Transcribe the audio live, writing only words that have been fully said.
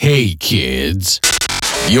Hey kids,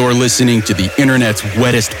 you're listening to the internet's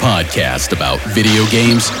wettest podcast about video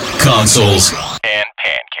games, consoles, and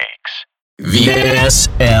pancakes. The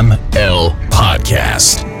SML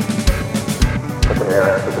Podcast.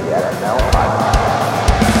 Prepare for the SML Podcast.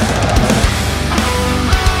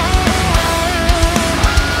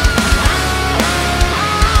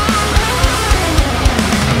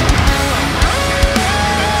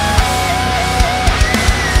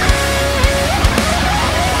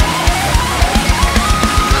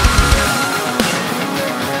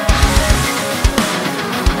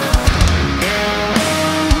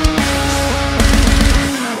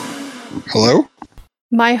 Hello?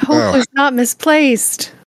 My hope was not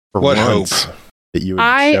misplaced. For what hope? That you would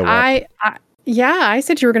show up. I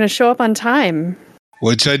said you were going to show up on time.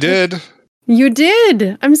 Which I did. You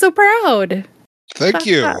did. I'm so proud. Thank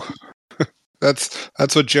you. That's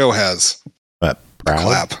what Joe has. What, proud?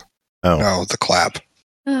 Clap. Oh. No, the clap.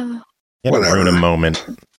 Oh. You had to ruin a moment.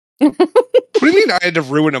 What do you mean I had to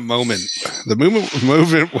ruin a moment?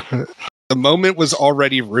 The moment was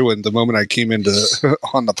already ruined the moment I came into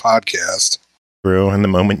on the podcast. True, and the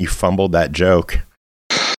moment you fumbled that joke.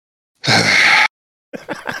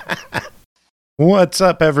 What's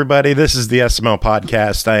up, everybody? This is the SML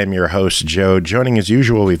Podcast. I am your host, Joe. Joining as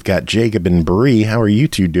usual, we've got Jacob and Bree. How are you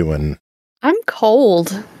two doing? I'm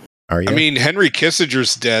cold. Are you? I mean, Henry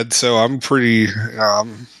Kissinger's dead, so I'm pretty.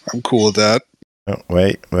 I'm cool with that. Oh,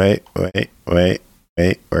 wait. Where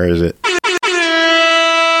is it?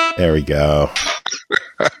 There we go.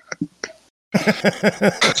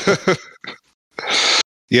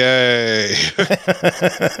 Yay.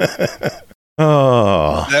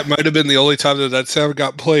 Oh. That might have been the only time that sound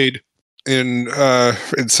got played in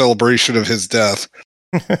celebration of his death.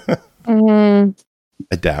 Mm.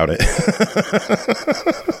 I doubt it.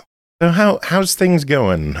 So how's things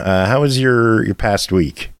going? How was your past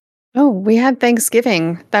week? Oh, we had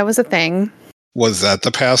Thanksgiving. That was a thing. Was that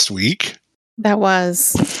the past week? That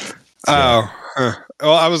was. Oh,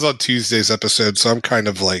 well, I was on Tuesday's episode, so I'm kind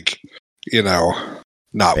of like,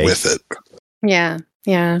 not Baked. with it. Yeah.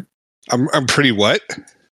 I'm pretty what?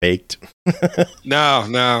 Baked. No,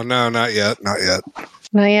 not yet. Not yet.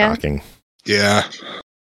 Shocking. Yeah.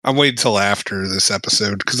 I'm waiting till after this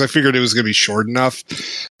episode, because I figured it was going to be short enough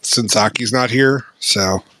since Aki's not here,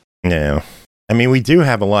 so. Yeah. I mean, we do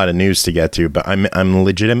have a lot of news to get to, but I'm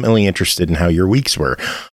legitimately interested in how your weeks were.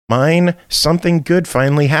 Mine, something good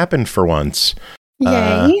finally happened for once.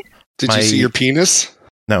 Yay. Did you see your penis?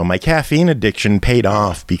 No, my caffeine addiction paid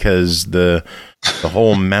off because the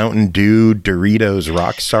whole Mountain Dew Doritos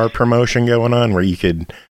Rockstar promotion going on, where you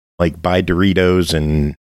could like buy Doritos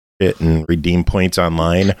and shit and redeem points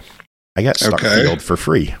online. I got Starfield for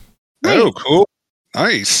free. Oh, cool.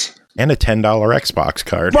 Nice. And a $10 Xbox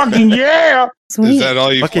card. Fucking yeah! Sweet. Is that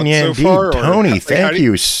all you've Fucking won yeah, so indeed. far? Tony, thank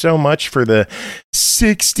you so much for the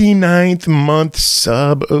 69th month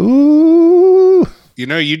sub. Ooh.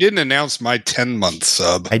 You didn't announce my 10-month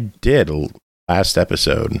sub. I did last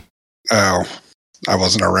episode. Oh, I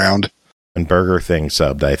wasn't around. And Burger Thing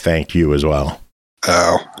subbed. I thank you as well.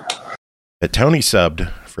 Oh. But Tony subbed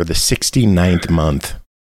for the 69th month.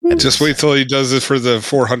 Just wait till he does it for the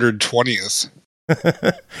 420th.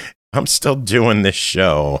 I'm still doing this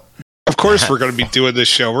show. Of course we're going to be doing this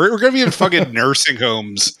show. We're going to be in fucking nursing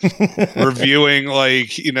homes reviewing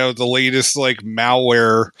the latest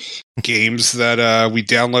malware games that we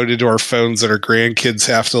downloaded to our phones that our grandkids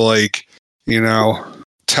have to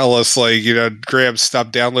tell us Graham,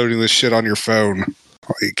 stop downloading this shit on your phone.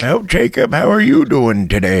 Oh, Jacob, how are you doing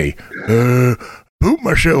today? Poop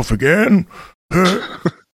myself again.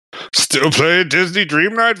 Still playing Disney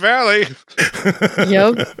Dreamlight Valley.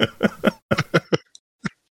 Yep.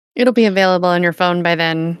 It'll be available on your phone by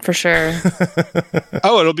then, for sure.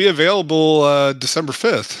 Oh, it'll be available December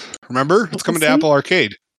 5th. Remember? It's coming to Apple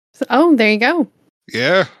Arcade. Oh, there you go.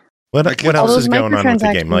 Yeah. What else is going on with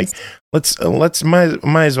the game? Let's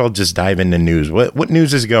might as well just dive into news. What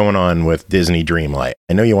news is going on with Disney Dreamlight?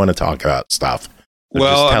 I know you want to talk about stuff.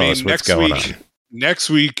 Well, just tell us what's going on. Next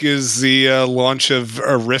week is the launch of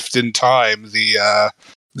A Rift in Time,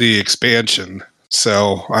 the expansion.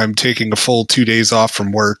 So I'm taking a full 2 days off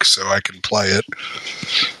from work so I can play it.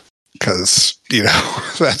 Because,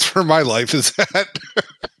 that's where my life is at.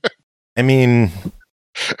 I mean,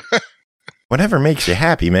 whatever makes you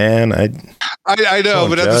happy, man. I know,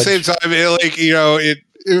 but at the same time,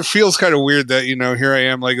 it feels kind of weird that, here I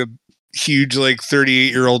am like a huge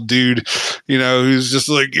 38-year-old dude, who's just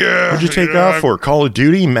yeah. What'd you take off for? Call of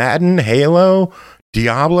Duty, Madden, Halo,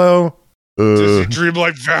 Diablo?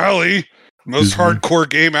 Dreamlight Valley. Most hardcore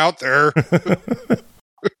game out there.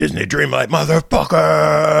 Disney Dreamlight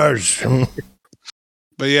motherfuckers.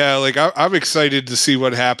 But yeah, like I'm excited to see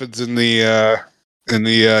what happens in the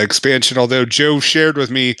expansion. Although Joe shared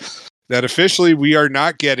with me that officially we are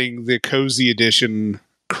not getting the cozy edition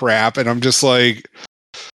crap, and I'm just like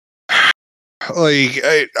I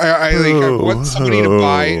want somebody to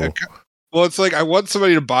buy. Well, it's like I want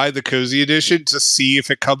somebody to buy the cozy edition to see if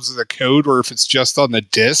it comes with a code or if it's just on the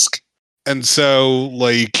disc. And so,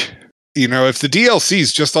 like, you know, if the DLC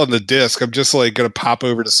is just on the disc, I'm just like gonna pop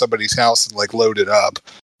over to somebody's house and like load it up.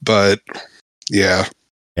 But yeah,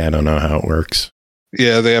 I don't know how it works.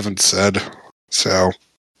 yeah, they haven't said so.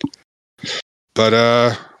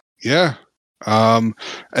 But yeah. And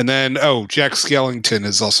then Jack Skellington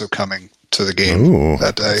is also coming to the game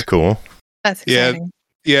that day. That's cool. That's exciting.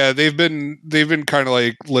 Yeah, they've been kind of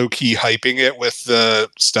like low key hyping it with the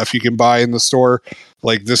stuff you can buy in the store.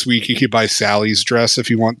 Like this week, you could buy Sally's dress if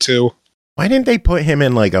you want to. Why didn't they put him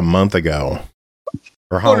in like a month ago?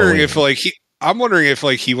 I'm wondering if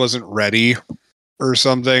he wasn't ready or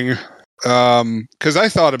something. Because I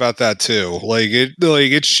thought about that too. Like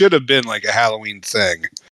it should have been like a Halloween thing.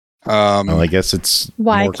 Well, I guess it's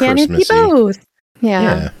Why more can't it be Christmassy. both?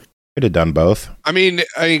 Yeah. Could have done both. I mean,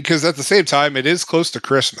 because at the same time, it is close to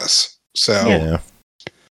Christmas. So, Yeah.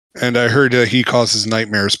 And I heard he causes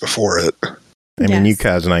nightmares before it. I mean, you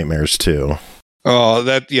cause nightmares too. Oh,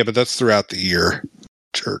 but that's throughout the year.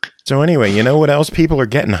 Jerk. So anyway, you know what else people are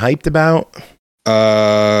getting hyped about?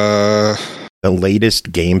 The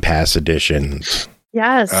latest Game Pass editions.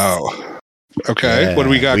 Yes. Oh. Okay. Yeah, What do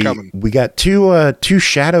we got coming? We got two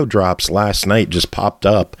shadow drops last night just popped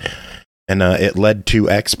up. And it led to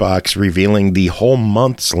Xbox revealing the whole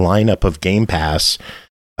month's lineup of Game Pass.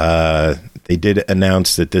 They did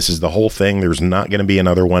announce that this is the whole thing. There's not going to be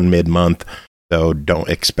another one mid-month, so don't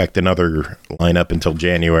expect another lineup until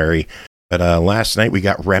January. But last night we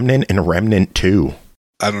got Remnant and Remnant 2.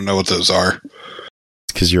 I don't know what those are.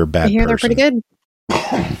 It's because you're a bad I hear person. they're pretty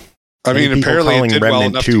good. I mean, People apparently it calling did Remnant well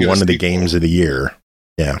enough 2 to get one us of the people. games of the year.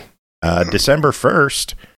 Yeah. December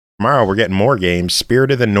 1st, tomorrow we're getting more games.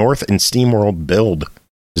 Spirit of the North and SteamWorld Build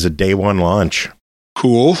is a day one launch.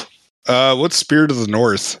 Cool. What's Spirit of the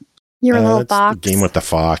North? You're a little It's box. the game with the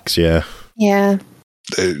fox, yeah. Yeah.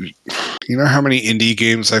 You know how many indie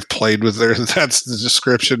games I've played with there? That's the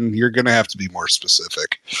description. You're going to have to be more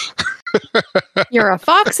specific. You're a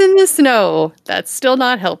fox in the snow. That's still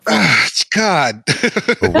not helpful. God.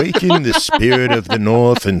 Awaken the spirit of the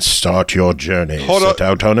North and start your journey. Set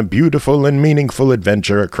out on a beautiful and meaningful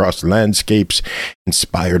adventure across landscapes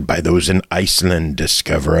inspired by those in Iceland.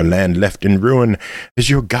 Discover a land left in ruin as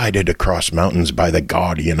you're guided across mountains by the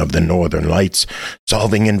guardian of the Northern Lights,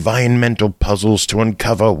 solving environmental puzzles to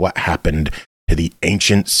uncover what happened to the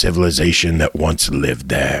ancient civilization that once lived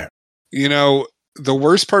there. You know, the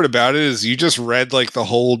worst part about it is you just read like the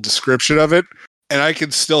whole description of it, and I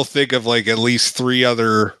can still think of like at least 3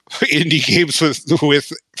 other indie games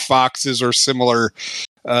with foxes or similar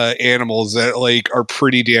animals that like are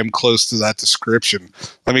pretty damn close to that description.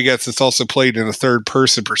 Let me guess, it's also played in a third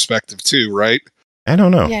person perspective too, right? I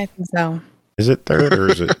don't know. Yeah, I think so. Is it third or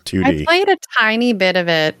is it 2D? I played a tiny bit of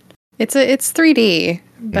it. It's 3D,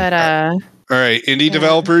 but All right, indie Yeah.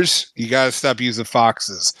 developers, you got to stop using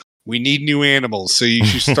foxes. We need new animals, so you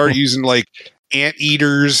should start using like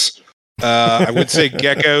anteaters. I would say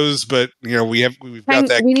geckos, but you know we've got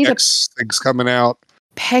that we need Gex things coming out.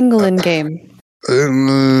 pangolin game.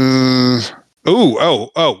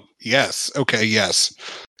 Oh, yes. Okay, yes.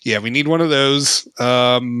 Yeah, we need one of those.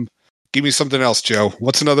 Give me something else, Joe.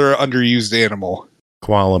 What's another underused animal?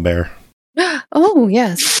 Koala bear. Oh,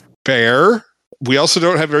 yes. Bear. We also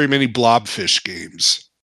don't have very many blobfish games.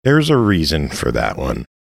 There's a reason for that one.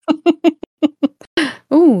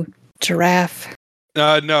 Ooh, giraffe.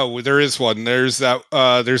 No, there is one. There's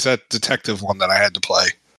that detective one that I had to play.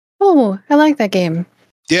 Oh, I like that game.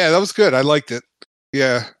 Yeah, that was good. I liked it.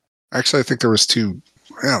 Yeah. Actually, I think there was 2.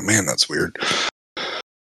 Oh, man, that's weird.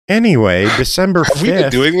 Anyway, December 5th. Have we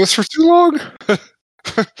been doing this for too long?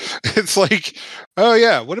 It's like, oh,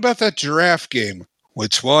 yeah, what about that giraffe game?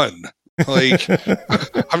 Which one? Like,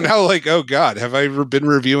 I'm now like, oh, God, have I ever been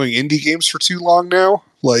reviewing indie games for too long now?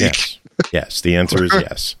 Like, Yes. Yes, the answer is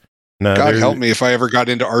yes. No, God there- help me if I ever got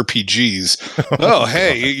into RPGs. Oh,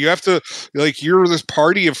 hey, you have to, like, you're this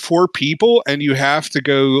party of 4 people and you have to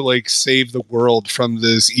go, like, save the world from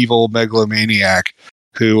this evil megalomaniac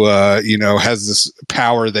who, has this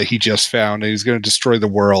power that he just found and he's going to destroy the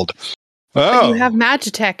world. But Oh, you have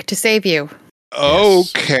Magitech to save you.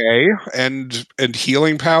 okay. And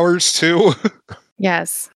healing powers, too?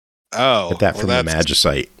 Yes. Oh. Get that from the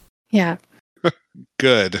Magicite. Yeah.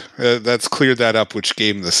 good. That's cleared that up. Which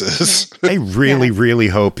game this is? I really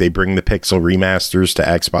hope they bring the Pixel remasters to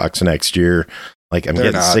Xbox next year. Like, I'm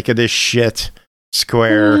getting sick of this shit.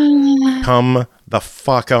 Square, come the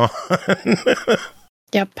fuck on.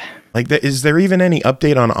 Yep. Like, is there even any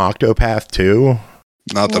update on Octopath 2?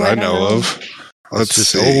 Not that I know of. Let's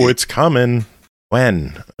just, see. oh, it's coming.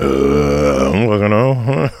 When? I don't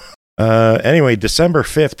know. Anyway, December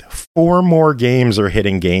 5th, 4 more games are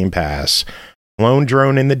hitting Game Pass. Lone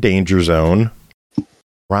Drone in the Danger Zone,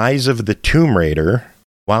 Rise of the Tomb Raider,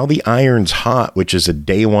 While the Iron's Hot, which is a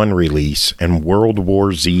day one release, and World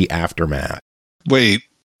War Z Aftermath. Wait,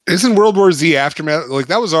 isn't World War Z Aftermath, like,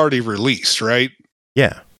 that was already released, right?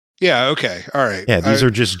 Yeah. Yeah, okay. All right. Yeah, these are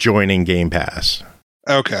just joining Game Pass.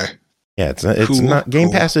 Okay. Yeah, it's not Game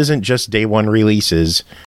Pass isn't just day one releases,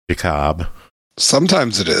 Jacob.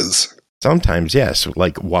 Sometimes it is. Sometimes, yes,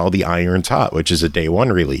 like While the Iron's Hot, which is a day one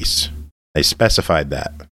release. I specified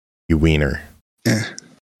that, you wiener. Yeah.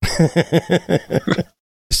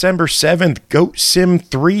 December 7th, Goat Sim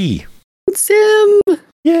 3. Sim!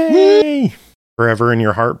 Yay! Forever in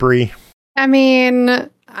your heart, Bree. I mean,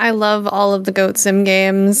 I love all of the Goat Sim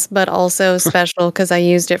games, but also special because I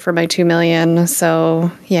used it for my 2 million, so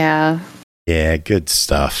yeah. Yeah, good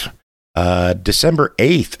stuff. December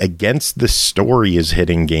 8th, Against the Story is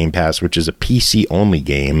hitting Game Pass, which is a PC-only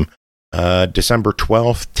game. December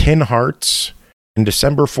 12th, Tin Hearts. And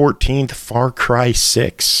December 14th, Far Cry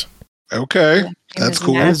 6. Okay, that's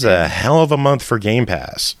cool. That is a hell of a month for Game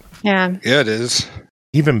Pass. Yeah. Yeah, it is.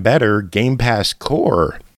 Even better, Game Pass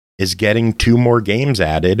Core is getting 2 more games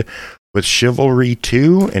added, with Chivalry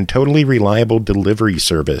 2 and Totally Reliable Delivery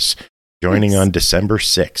Service joining on December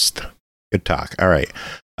 6th. Good talk. All right.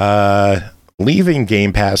 Leaving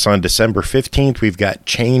Game Pass on December 15th, we've got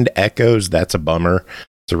Chained Echoes. That's a bummer.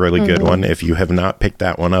 It's a really good one. If you have not picked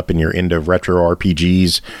that one up and you're into retro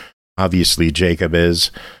RPGs, obviously Jacob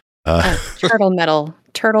is. Turtle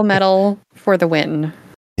Metal for the win.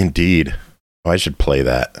 Indeed. Oh, I should play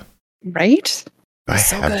that. Right? Do I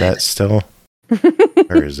So have good. that still?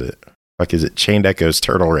 Where is it? Fuck, is it Chained Echoes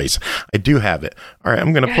Turtle Race? I do have it. All right,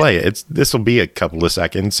 I'm going to play it. This will be a couple of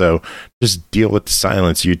seconds, so just deal with the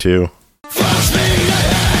silence, you two.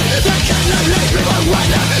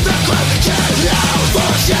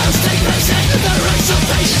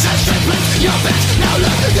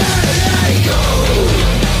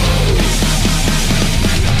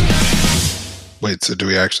 Wait, so do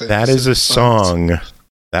we actually... That is a song.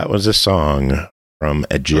 That was a song from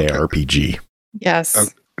a JRPG.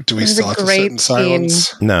 Yes. Do we It was still a have to sit great in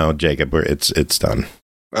silence? No, Jacob, it's done.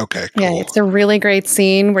 Okay, cool. Yeah, it's a really great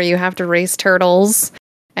scene where you have to race turtles,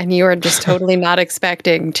 and you are just totally not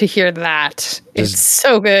expecting to hear that. It's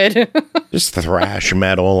so good. Just thrash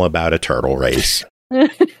metal about a turtle race. In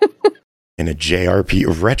a retro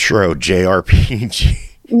JRPG.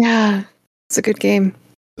 Yeah, it's a good game.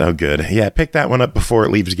 So good. Yeah, pick that one up before it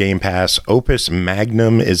leaves Game Pass. Opus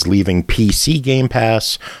Magnum is leaving PC Game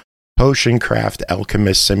Pass. Potion Craft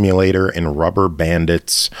Alchemist Simulator and Rubber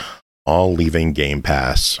Bandits all leaving Game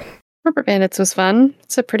Pass. Rubber Bandits was fun.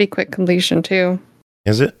 It's a pretty quick completion too.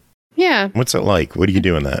 Is it? Yeah. What's it like? What do you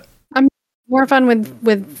do in that? More fun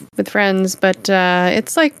with friends, but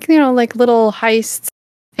it's like, like little heists,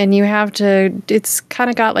 and you have to, it's kind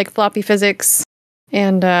of got like floppy physics,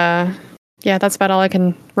 and yeah, that's about all I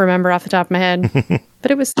can remember off the top of my head.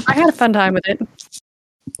 But I had a fun time with it.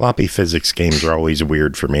 Floppy physics games are always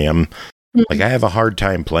weird for me. I have a hard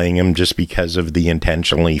time playing them just because of the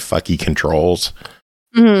intentionally fucky controls.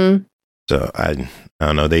 Mm-hmm. So I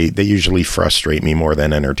don't know. They usually frustrate me more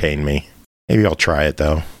than entertain me. Maybe I'll try it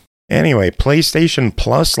though. Anyway, PlayStation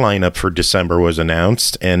Plus lineup for December was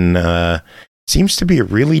announced, and seems to be a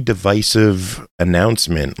really divisive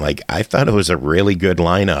announcement. Like, I thought it was a really good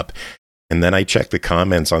lineup. And then I checked the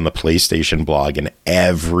comments on the PlayStation blog, and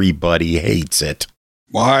everybody hates it.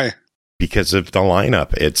 Why? Because of the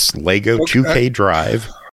lineup. It's Lego 2K Drive.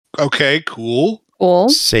 Okay, cool. Cool.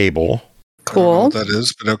 Sable. I don't know Cool. what that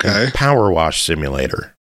is, but okay. And Power Wash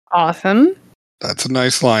Simulator. Awesome. That's a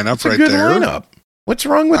nice lineup It's right a good there. lineup. What's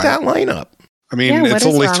wrong with that lineup? I mean, Yeah, what it's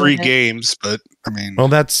is only wrong 3 with it? games, but I mean... Well,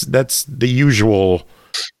 that's the usual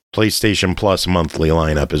PlayStation Plus monthly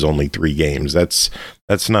lineup is only 3 games. That's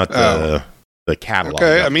not the catalog.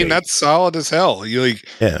 Okay, I mean, update. that's solid as hell.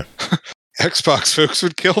 Yeah. Xbox folks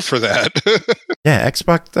would kill for that. Yeah,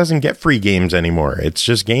 Xbox doesn't get free games anymore. It's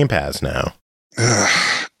just Game Pass now.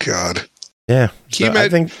 God. Yeah. Can So I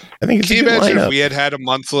think it's you a good imagine lineup. if we had a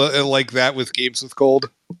month like that with Games with Gold?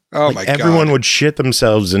 Oh Like, my God. everyone would shit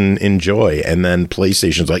themselves and enjoy, and then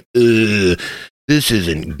PlayStation's like, ugh, this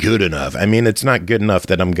isn't good enough. I mean, it's not good enough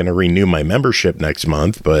that I'm going to renew my membership next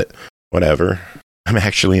month, but whatever. I'm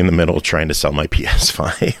actually in the middle of trying to sell my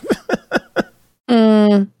PS5.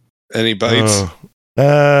 Any bites?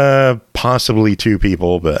 Possibly 2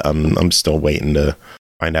 people, but I'm still waiting to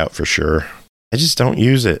find out for sure. I just don't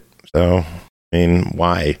use it. So, I mean,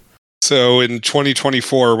 why? So in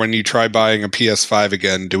 2024, when you try buying a PS5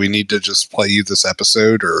 again, do we need to just play you this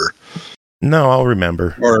episode, or No, I'll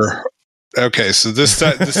remember. or okay? So this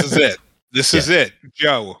is it. This is it,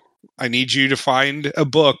 Joe. I need you to find a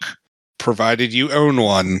book, provided you own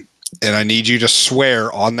one, and I need you to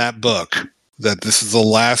swear on that book that this is the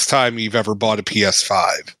last time you've ever bought a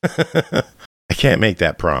PS5. I can't make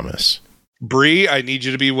that promise. Bree, I need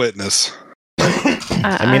you to be witness.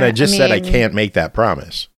 I just said I can't make that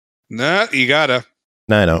promise. Nah, you gotta.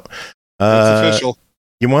 No, I don't. It's official.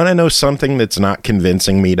 You want to know something that's not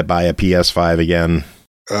convincing me to buy a PS5 again?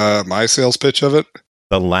 My sales pitch of it?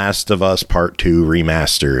 The Last of Us Part 2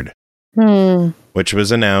 Remastered. Which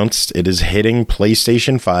was announced. It is hitting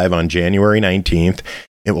PlayStation 5 on January 19th.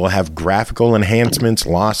 It will have graphical enhancements,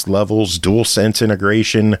 lost levels, DualSense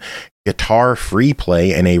integration, guitar free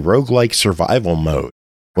play, and a roguelike survival mode.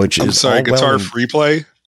 Guitar free play?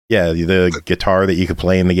 Yeah, the guitar that you could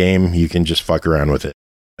play in the game, you can just fuck around with it.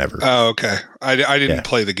 Never. Oh, okay. I didn't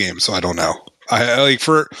play the game, so I don't know. I like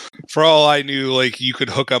for all I knew, like you could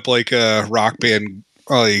hook up like a Rock Band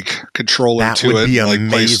like controller That to would it, be and, like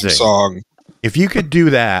play some amazing. song. If you could do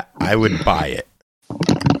that, I would buy it.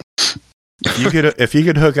 If you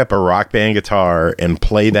could hook up a Rock Band guitar and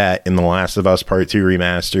play that in The Last of Us Part 2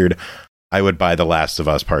 Remastered, I would buy The Last of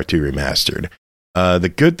Us Part 2 Remastered.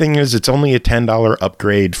 The good thing is it's only a $10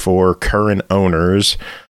 upgrade for current owners.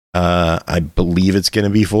 I believe it's going to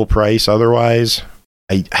be full price otherwise.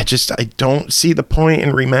 I don't see the point in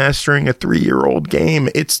remastering a 3-year-old game.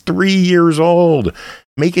 It's 3 years old.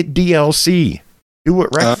 Make it DLC. Do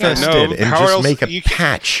what Wreckfest did and just make a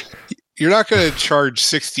patch. You're not going to charge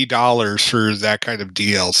 $60 for that kind of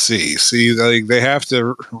DLC. See, like they have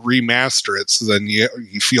to remaster it, so then you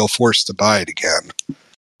feel forced to buy it again.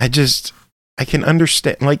 I can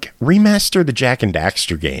understand, like, remaster the Jak and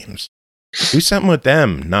Daxter games. Do something with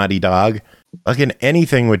them, Naughty Dog. Fucking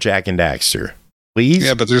anything with Jak and Daxter. Please?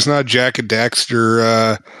 Yeah, but there's not Jak and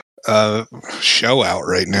Daxter show out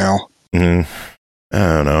right now. I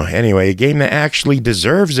don't know. Anyway, a game that actually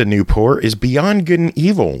deserves a new port is Beyond Good and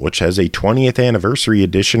Evil, which has a 20th anniversary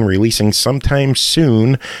edition releasing sometime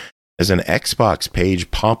soon. As an Xbox page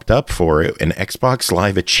popped up for it, and Xbox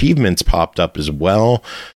Live achievements popped up as well.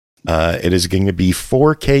 It is going to be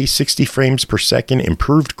 4K 60 frames per second,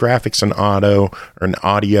 improved graphics and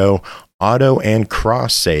audio, auto and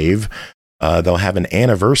cross save. They'll have an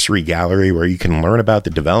anniversary gallery where you can learn about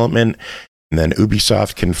the development. And then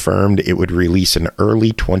Ubisoft confirmed it would release in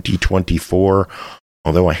early 2024,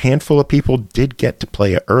 although a handful of people did get to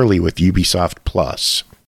play it early with Ubisoft Plus.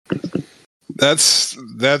 That's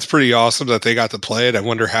pretty awesome that they got to play it. I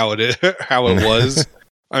wonder how it was.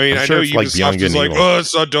 I mean, I know Ubisoft is like, oh,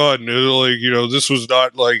 it's not done. Like, this was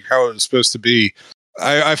not like how it was supposed to be.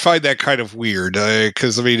 I find that kind of weird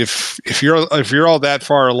because I mean, if you're all that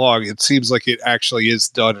far along, it seems like it actually is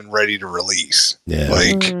done and ready to release.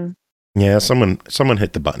 Yeah, yeah. Someone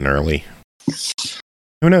hit the button early.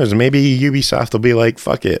 Who knows? Maybe Ubisoft will be like,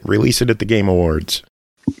 fuck it, release it at the Game Awards.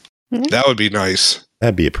 That would be nice.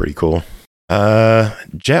 That'd be pretty cool.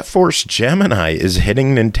 Jet Force Gemini is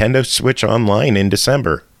hitting Nintendo Switch Online in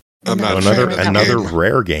December. I'm not another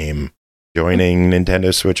Rare game joining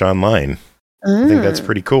Nintendo Switch Online. I think that's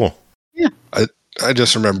pretty cool. Yeah. I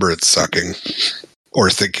just remember it sucking or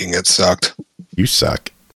thinking it sucked. You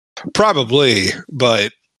suck. Probably,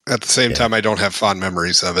 but at the same time, I don't have fond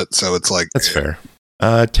memories of it. So it's like, that's fair.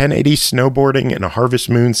 1080 Snowboarding and Harvest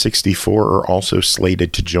Moon 64 are also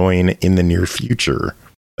slated to join in the near future.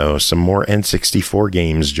 So some more N64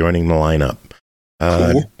 games joining the lineup.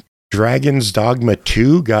 Cool. Dragon's Dogma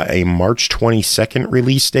 2 got a March 22nd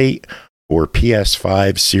release date for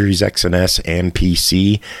PS5, Series X and S, and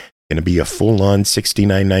PC. Going to be a full-on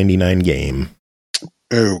 $69.99 game.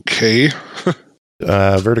 Okay.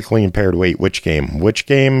 Vertically impaired. Wait, which game? Which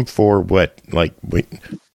game for what? Like, wait,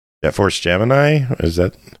 Jet Force Gemini? Is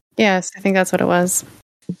that? Yes, I think that's what it was.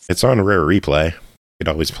 It's on Rare Replay. You could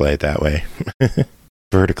always play it that way.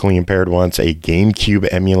 Vertically impaired wants a GameCube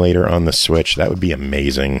emulator on the Switch. That would be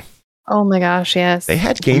amazing. Oh my gosh, yes. They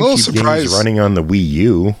had GameCube games running on the Wii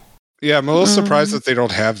U. Yeah, I'm a little surprised that they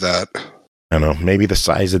don't have that. I don't know. Maybe the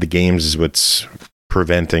size of the games is what's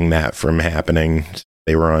preventing that from happening.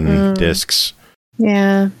 They were on discs.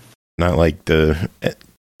 Yeah. Not like the,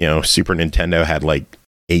 Super Nintendo had like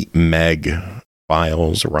 8 meg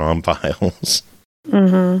files, ROM files.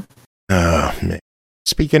 Mm-hmm. Oh, man.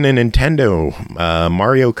 Speaking of Nintendo,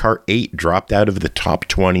 Mario Kart 8 dropped out of the top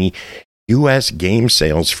 20 U.S. game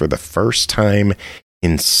sales for the first time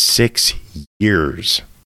in 6 years.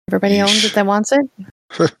 Everybody owns it that wants it?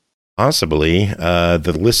 Possibly.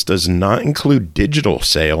 The list does not include digital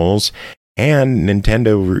sales, and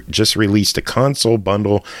Nintendo just released a console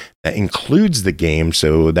bundle that includes the game,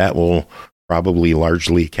 so that will probably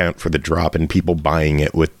largely account for the drop in people buying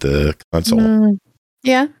it with the console.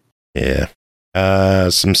 Yeah. Yeah.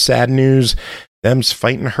 Some sad news. Them's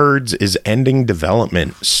Fightin' Herds is ending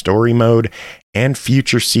development. Story mode and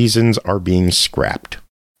future seasons are being scrapped.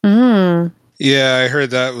 Yeah, I heard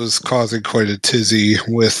that was causing quite a tizzy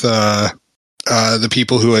with the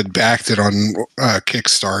people who had backed it on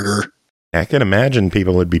Kickstarter. I can imagine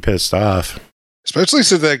people would be pissed off. Especially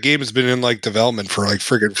since that game has been in like development for like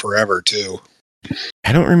friggin' forever too.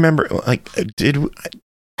 I don't remember. Like,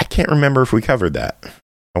 I can't remember if we covered that.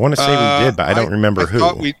 I want to say we did, but I don't remember who.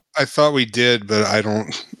 I thought we did, but I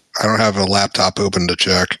don't have a laptop open to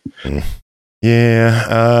check.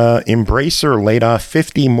 Yeah. Embracer laid off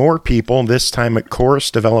 50 more people, this time at Chorus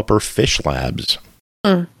developer Fish Labs.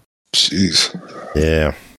 Jeez.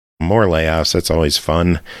 Yeah. More layoffs. That's always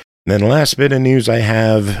fun. And then last bit of news I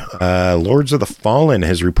have, Lords of the Fallen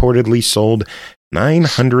has reportedly sold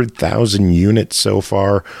 900,000 units so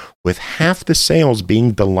far, with half the sales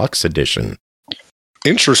being deluxe edition.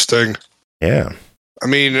 Interesting. Yeah. I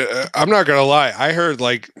mean, I'm not gonna lie. I heard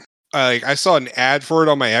I saw an ad for it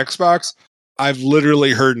on my Xbox. I've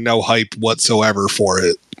literally heard no hype whatsoever for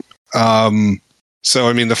it. So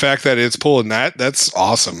I mean, the fact that it's pulling that's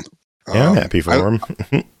awesome. Yeah, I'm happy for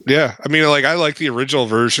him. Yeah, I mean, I like the original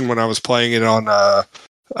version when I was playing it on. I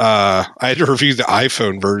had to review the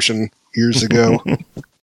iPhone version years ago.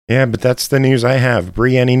 Yeah, but that's the news I have.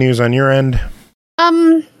 Bree, any news on your end?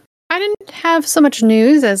 I didn't have so much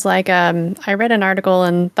news as I read an article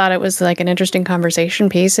and thought it was like an interesting conversation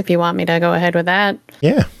piece. If you want me to go ahead with that,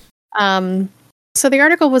 yeah. So the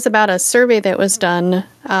article was about a survey that was done,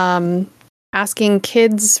 asking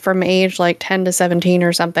kids from age like 10 to 17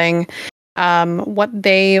 or something, what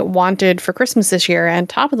they wanted for Christmas this year, and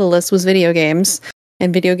top of the list was video games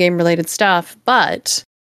and video game related stuff. But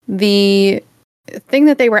the thing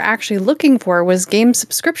that they were actually looking for was game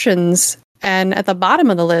subscriptions. And at the bottom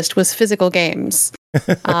of the list was physical games.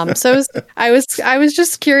 So I was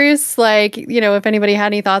just curious, like, if anybody had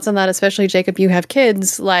any thoughts on that, especially Jacob, you have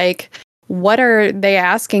kids, like, what are they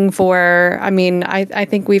asking for? I mean, I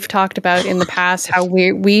think we've talked about in the past how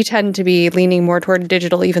we tend to be leaning more toward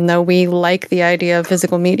digital, even though we like the idea of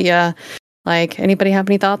physical media. Like, anybody have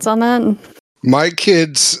any thoughts on that? My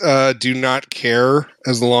kids do not care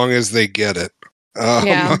as long as they get it.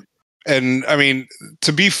 Yeah. And I mean,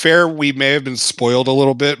 to be fair, we may have been spoiled a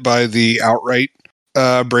little bit by the Outright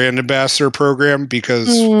brand ambassador program, because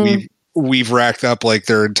we've racked up like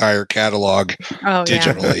their entire catalog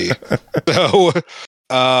digitally. So,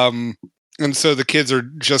 and so the kids are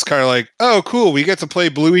just kind of like, oh, cool, we get to play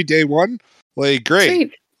Bluey day one. Like, great.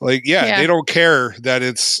 Sweet. Like, yeah, they don't care that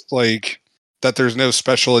it's like that there's no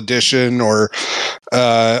special edition or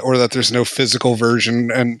that there's no physical version.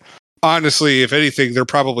 And honestly, if anything, they're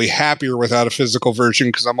probably happier without a physical version,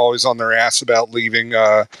 because I'm always on their ass about leaving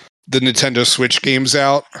the Nintendo Switch games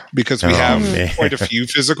out, because we have quite a few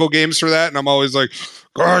physical games for that. And I'm always like,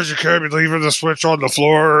 guys, you can't be leaving the Switch on the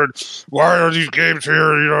floor. And why are these games here?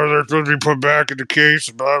 They're supposed to be put back in the case.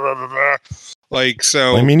 Blah, blah, blah, blah. Like,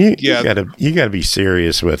 so. I mean, you gotta be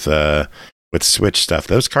serious with Switch stuff.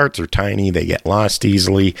 Those carts are tiny. They get lost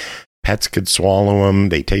easily. Pets could swallow them.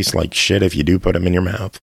 They taste like shit if you do put them in your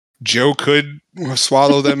mouth. Joe could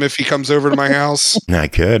swallow them if he comes over to my house. I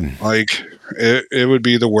could. Like, it would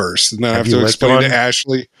be the worst. And then I have you to explain one? to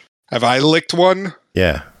Ashley, have I licked one?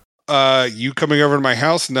 Yeah. You coming over to my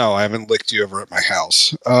house? No, I haven't licked you over at my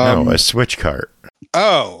house. No, a Switch cart.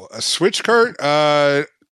 Oh, a Switch cart? I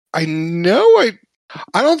know I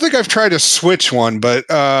don't think I've tried a Switch one, but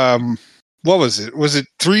what was it? Was it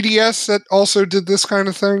 3DS that also did this kind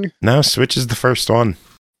of thing? No, Switch is the first one.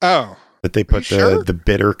 Oh. That they put the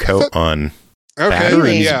bitter coat on. Okay.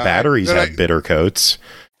 Batteries have bitter coats.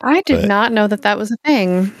 I did not know that was a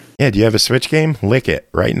thing. Yeah, do you have a Switch game? Lick it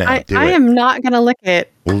right now. I am not going to lick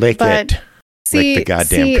it. Lick it. Lick the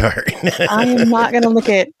goddamn cart. I am not going to lick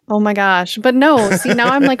it. Oh my gosh. But no, see,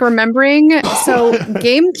 now I'm like remembering. So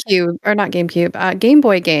Game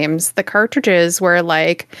Boy games, the cartridges were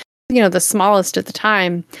like, the smallest at the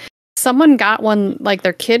time. someone got one, like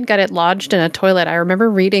their kid got it lodged in a toilet. I remember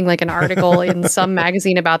reading like an article in some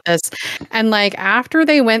magazine about this. And like after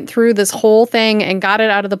they went through this whole thing and got it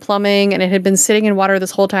out of the plumbing and it had been sitting in water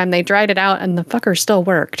this whole time, they dried it out and the fucker still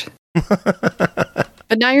worked.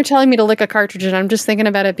 But now you're telling me to lick a cartridge and I'm just thinking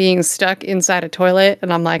about it being stuck inside a toilet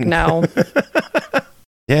and I'm like, no.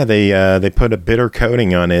 Yeah, they put a bitter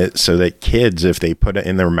coating on it so that kids, if they put it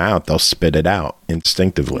in their mouth, they'll spit it out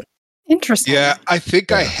instinctively. Interesting. Yeah, I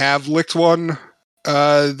think I have licked one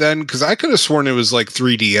then, because I could have sworn it was like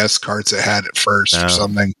 3DS carts that had it first or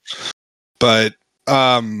something. But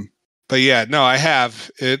yeah, no, I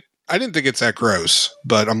have it. I didn't think it's that gross,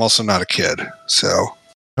 but I'm also not a kid, so.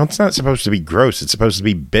 No, it's not supposed to be gross. It's supposed to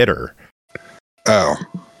be bitter. Oh.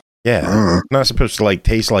 Yeah, it's not supposed to like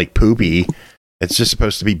taste like poopy. It's just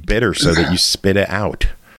supposed to be bitter so that you spit it out.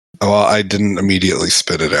 Well, I didn't immediately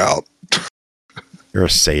spit it out. You're a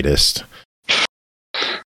sadist.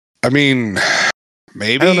 I mean,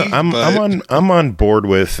 maybe. I don't know. I'm on board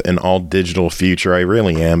with an all digital future. I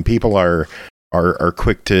really am. People are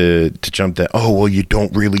quick to jump that. Oh well, you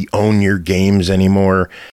don't really own your games anymore.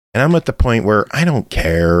 And I'm at the point where I don't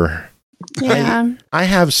care. Yeah. I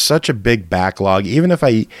have such a big backlog. Even if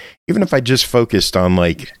I just focused on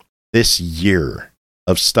like this year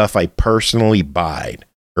of stuff I personally bought.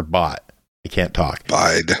 I can't talk.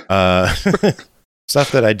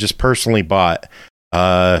 Stuff that I just personally bought,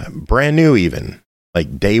 brand new even,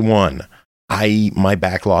 like day one. My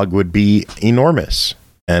backlog would be enormous.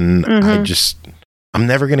 And I'm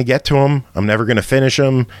never going to get to them. I'm never going to finish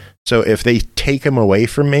them. So if they take them away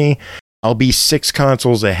from me, I'll be 6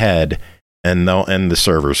 consoles ahead and they'll end the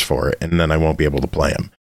servers for it. And then I won't be able to play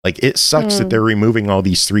them. Like, it sucks that they're removing all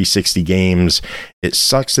these 360 games. It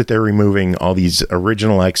sucks that they're removing all these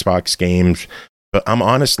original Xbox games. But I'm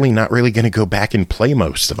honestly not really going to go back and play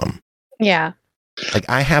most of them. Yeah. Like,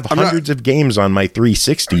 I have hundreds of games on my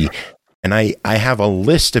 360, and I have a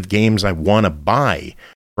list of games I want to buy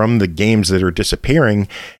from the games that are disappearing.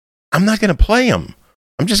 I'm not going to play them.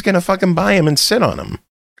 I'm just going to fucking buy them and sit on them.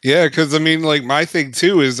 Yeah, because I mean, like, my thing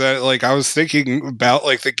too is that, like, I was thinking about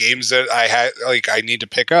like the games that I had, like, I need to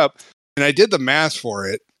pick up, and I did the math for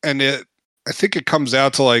it, and I think it comes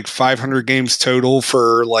out to like 500 games total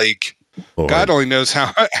for like, Lord. God only knows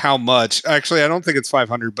how much. Actually, I don't think it's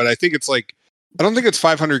 500, but I think it's like, I don't think it's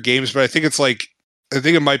 500 games, but I think it's like, I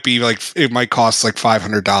think it might be like, it might cost like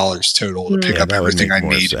 $500 total to pick up everything I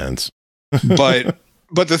need. Sense.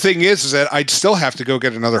 But the thing is that I'd still have to go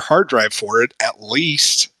get another hard drive for it, at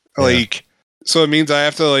least. Yeah. Like, so it means I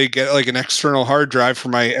have to like get like an external hard drive for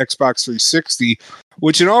my Xbox 360,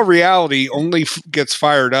 which in all reality only gets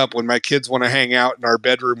fired up when my kids want to hang out in our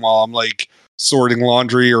bedroom while I'm like sorting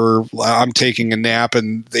laundry or I'm taking a nap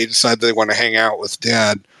and they decide they want to hang out with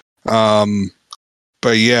dad.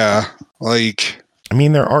 But yeah, like, I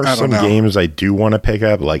mean, there are some games I do want to pick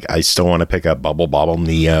up. Like, I still want to pick up Bubble Bobble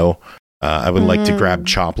Neo. I would like to grab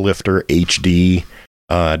Choplifter HD,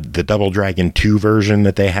 the Double Dragon 2 version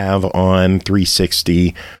that they have on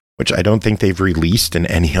 360, which I don't think they've released in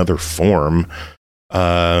any other form.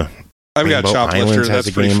 I've got Choplifter.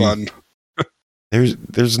 That's pretty fun.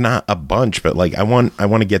 There's not a bunch, but like I want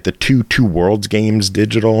to get the two Worlds games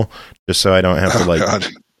digital, just so I don't have to like. God.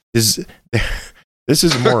 This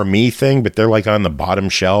is more a me thing, but they're like on the bottom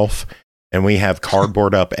shelf. And we have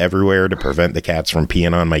cardboard up everywhere to prevent the cats from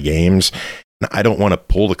peeing on my games. I don't want to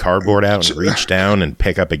pull the cardboard out and reach down and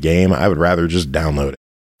pick up a game. I would rather just download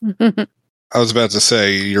it. I was about to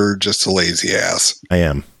say, you're just a lazy ass. I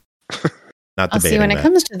am. Not debating. See, when it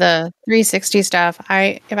comes to the 360 stuff,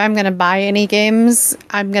 if I'm going to buy any games,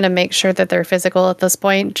 I'm going to make sure that they're physical at this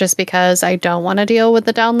point, just because I don't want to deal with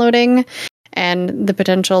the downloading and the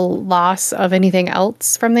potential loss of anything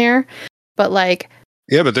else from there. But like,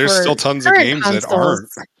 yeah, but there's still tons of games that aren't.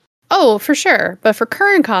 Oh, for sure. But for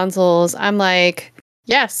current consoles, I'm like,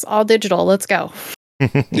 yes, all digital. Let's go.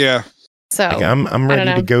 Yeah. So like, I'm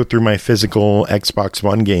ready to go through my physical Xbox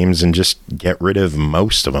One games and just get rid of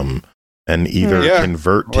most of them and either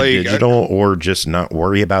convert to digital or just not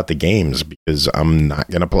worry about the games because I'm not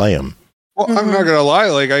going to play them. Well, I'm not going to lie.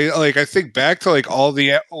 I think back to like all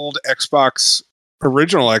the old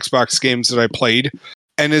original Xbox games that I played.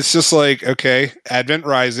 And it's just like, okay, Advent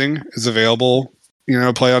Rising is available,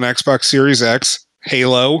 play on Xbox Series X.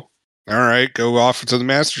 Halo, all right, go off to the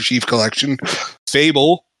Master Chief Collection.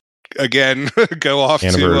 Fable, again, go off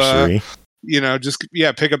Anniversary.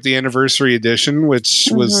 to, pick up the Anniversary Edition, which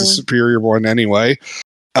was the superior one anyway.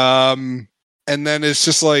 And then it's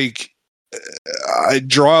just like, I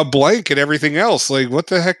draw a blank at everything else. Like, what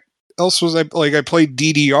the heck else was I played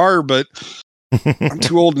DDR, but I'm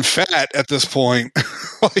too old and fat at this point.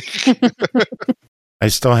 Like, I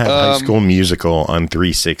still have High School Musical on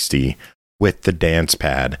 360 with the dance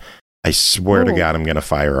pad. I swear to God, I'm going to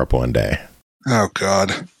fire up one day. oh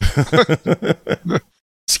God.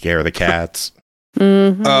 Scare the cats.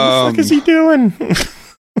 Mm-hmm. What the fuck is he doing?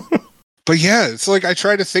 But yeah, it's like I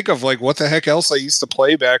try to think of like what the heck else I used to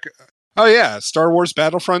play back. Oh yeah, Star Wars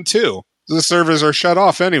Battlefront 2. The servers are shut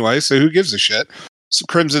off anyway, so who gives a shit? So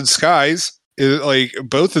Crimson Skies, like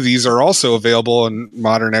both of these are also available on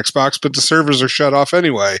modern Xbox, but the servers are shut off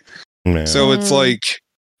anyway. Yeah. So it's like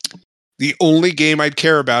the only game I'd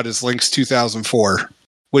care about is Link's 2004,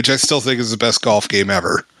 which I still think is the best golf game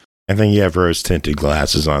ever. I think you have rose tinted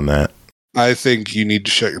glasses on that. I think you need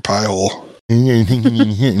to shut your pie hole. That's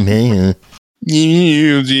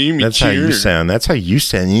how you sound. That's how you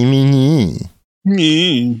sound.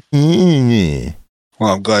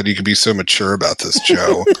 Well, I'm glad you can be so mature about this,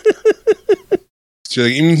 Joe. So,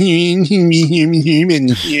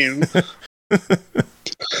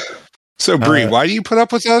 so Bree, why do you put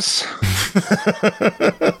up with us?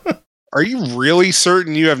 Are you really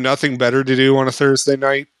certain you have nothing better to do on a Thursday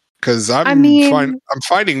night? Because I'm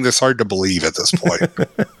finding this hard to believe at this point.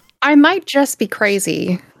 I might just be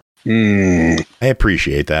crazy. I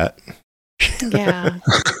appreciate that. Yeah.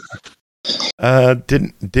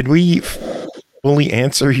 Did we fully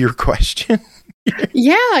answer your question?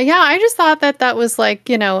 Yeah. I just thought that was like,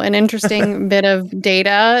 an interesting bit of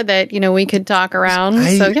data that, we could talk around.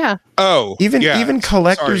 So yeah. Oh, even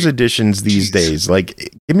collector's editions these days, like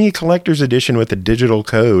give me a collector's edition with a digital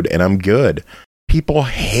code and I'm good. People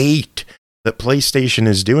hate that PlayStation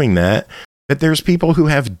is doing that, but there's people who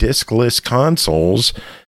have discless consoles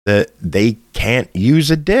that they can't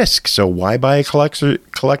use a disc. So why buy a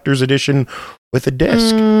collector's edition with a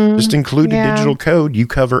disc? Just include a digital code. You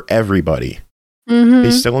cover everybody. Mm-hmm.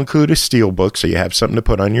 They still include a steelbook, so you have something to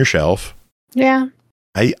put on your shelf. Yeah.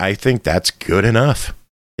 I think that's good enough.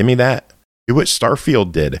 Give me that. Do what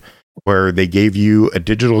Starfield did, where they gave you a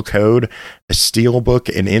digital code, a steelbook,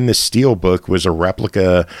 and in the steelbook was a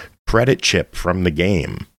replica credit chip from the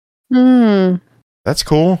game. That's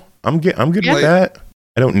cool. I'm good with that.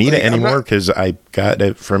 I don't need it anymore because I got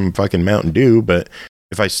it from fucking Mountain Dew, but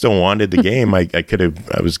if I still wanted the game, I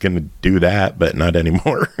was going to do that, but not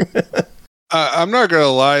anymore. I'm not going to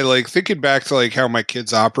lie, like thinking back to like how my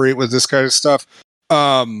kids operate with this kind of stuff.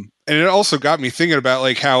 And it also got me thinking about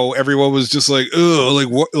like how everyone was just like, oh, like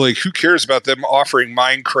what, like who cares about them offering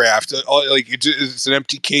Minecraft? Like it's an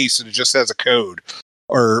empty case and it just has a code.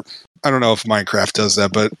 Or I don't know if Minecraft does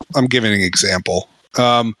that, but I'm giving an example.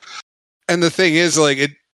 And the thing is,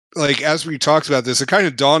 like as we talked about this, it kind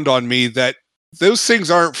of dawned on me that those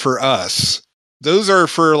things aren't for us. Those are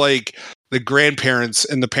for like the grandparents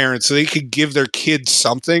and the parents, so they could give their kids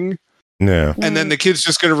something. Yeah. And then the kid's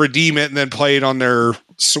just going to redeem it and then play it on their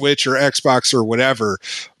Switch or Xbox or whatever.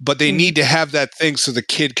 But they need to have that thing so the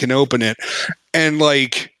kid can open it. And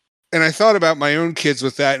I thought about my own kids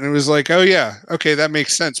with that, and it was like, oh yeah, okay, that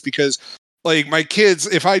makes sense, because like my kids,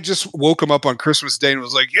 if I just woke them up on Christmas Day and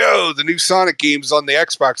was like, yo, the new Sonic game's on the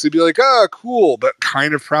Xbox, they'd be like, oh, cool, but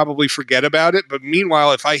kind of probably forget about it. But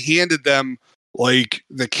meanwhile, if I handed them like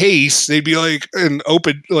the case, they'd be like, and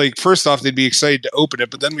open, like, first off, they'd be excited to open it,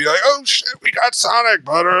 but then be like, oh shit, we got Sonic,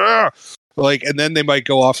 like, and then they might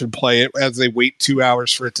go off and play it as they wait 2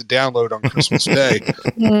 hours for it to download on Christmas Day.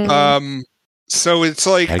 So it's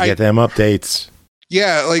like, I get them updates.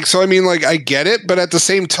 Yeah, like, so I mean, like, I get it, but at the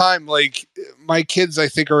same time, like, my kids, I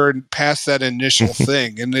think, are past that initial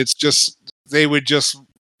thing, and it's just, they would just,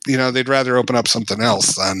 they'd rather open up something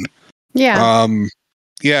else than. Yeah.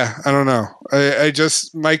 Yeah, I don't know. I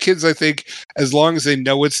just, my kids, I think, as long as they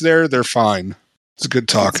know it's there, they're fine. It's a good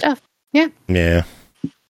talk. Good stuff. Yeah. Yeah.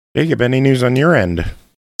 Jacob, any news on your end?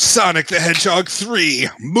 Sonic the Hedgehog 3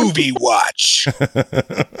 movie watch.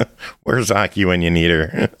 Where's Aki when you need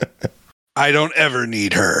her? I don't ever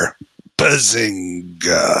need her.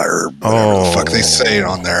 Bazinga, or whatever the fuck they say it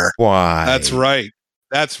on there. Why? That's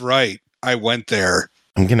right. I went there.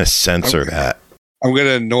 I'm going to censor that. I'm going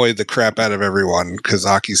to annoy the crap out of everyone because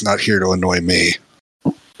Aki's not here to annoy me.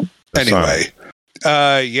 Anyway.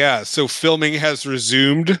 Yeah, so filming has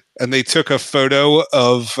resumed, and they took a photo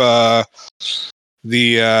of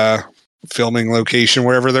the filming location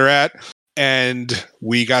wherever they're at, and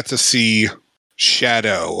we got to see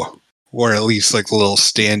Shadow, or at least like the little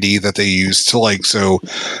standee that they use to like so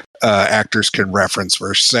actors can reference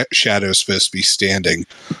where Shadow's supposed to be standing.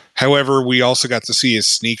 However, we also got to see his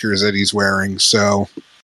sneakers that he's wearing, so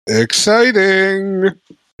exciting!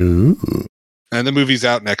 Ooh. And the movie's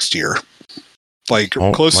out next year. Like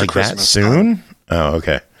close to Christmas. That soon? Oh,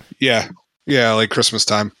 okay. Yeah. Yeah, like Christmas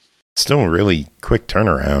time. Still a really quick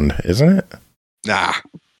turnaround, isn't it? Nah.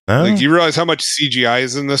 No? Like, you realize how much CGI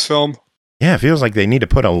is in this film? Yeah, it feels like they need to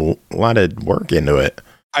put a lot of work into it.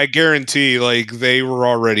 I guarantee, like, they were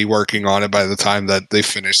already working on it by the time that they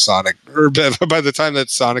finished Sonic, or by the time that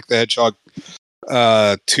Sonic the Hedgehog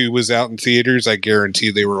 2 was out in theaters. I guarantee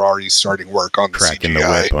they were already starting work on the Cracking CGI. the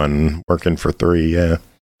whip on working for 3, yeah.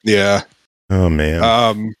 Yeah. Oh,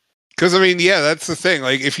 man. Because, I mean, yeah, that's the thing.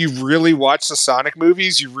 Like, if you really watch the Sonic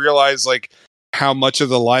movies, you realize, like, how much of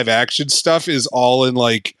the live action stuff is all in,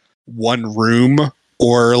 like, one room,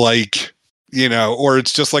 or, like, you know, or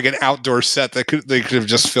it's just like an outdoor set that they could have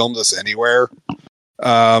just filmed this anywhere.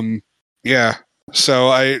 Yeah.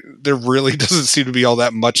 So there really doesn't seem to be all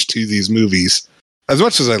that much to these movies, as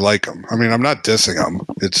much as I like them. I mean, I'm not dissing them.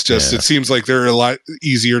 It's just, It seems like they're a lot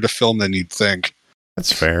easier to film than you'd think.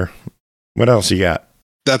 That's fair. What else you got?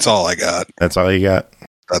 That's all I got. That's all you got?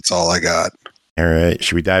 That's all I got. All right.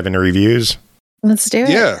 Should we dive into reviews? Let's do it.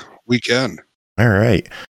 Yeah, we can. All right.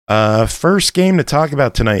 First game to talk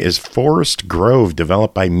about tonight is Forest Grove,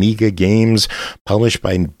 developed by Mega Games, published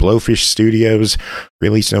by Blowfish Studios,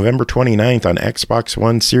 released November 29th on Xbox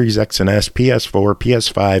One, Series X and S, PS4,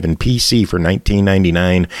 PS5, and PC for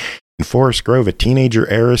 $19.99. In Forest Grove, a teenager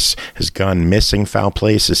heiress has gone missing, foul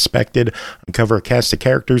play suspected. Uncover a cast of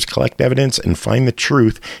characters, collect evidence, and find the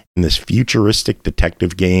truth in this futuristic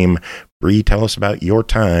detective game. Bree, tell us about your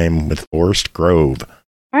time with Forest Grove.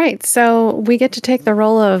 All right, so we get to take the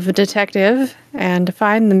role of detective and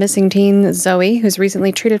find the missing teen, Zoe, who's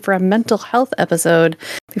recently treated for a mental health episode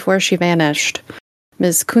before she vanished.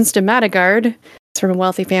 Ms. Kunsta Madegard is from a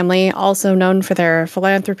wealthy family, also known for their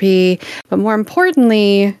philanthropy, but more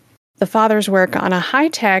importantly, the father's work on a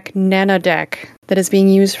high-tech nanodeck that is being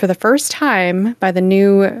used for the first time by the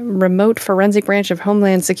new remote forensic branch of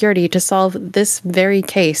Homeland Security to solve this very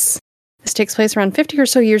case. This takes place around 50 or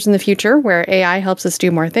so years in the future, where AI helps us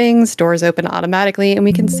do more things, doors open automatically, and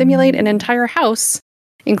we can simulate an entire house,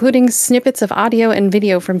 including snippets of audio and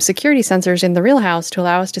video from security sensors in the real house to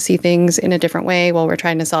allow us to see things in a different way while we're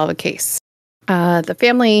trying to solve a case. The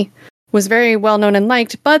family was very well known and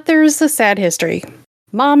liked, but there's a sad history.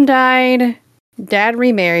 Mom died, dad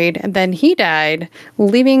remarried, and then he died,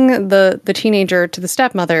 leaving the teenager to the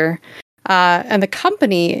stepmother. And the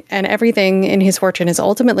company and everything in his fortune is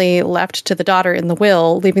ultimately left to the daughter in the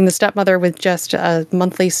will, leaving the stepmother with just a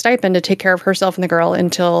monthly stipend to take care of herself and the girl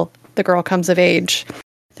until the girl comes of age.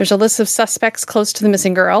 There's a list of suspects close to the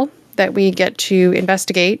missing girl that we get to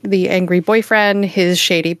investigate: the angry boyfriend, his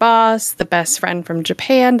shady boss, the best friend from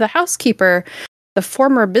Japan, the housekeeper, the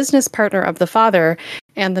former business partner of the father,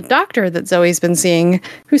 and the doctor that Zoe's been seeing,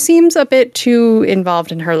 who seems a bit too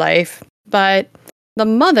involved in her life. But the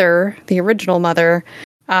mother, the original mother,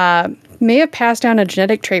 may have passed down a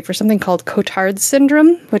genetic trait for something called Cotard's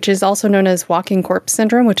syndrome, which is also known as walking corpse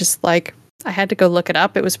syndrome, which is like, I had to go look it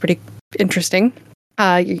up. It was pretty interesting.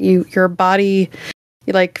 Your body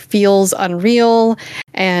like feels unreal,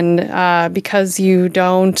 and because you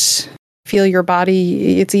don't feel your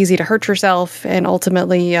body, it's easy to hurt yourself, and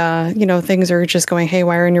ultimately, things are just going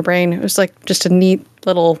haywire in your brain. It was like just a neat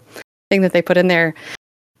little thing that they put in there.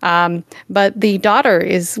 But the daughter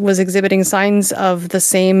was exhibiting signs of the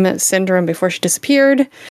same syndrome before she disappeared.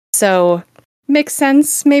 So makes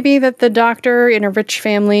sense maybe that the doctor in a rich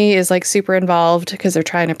family is like super involved because they're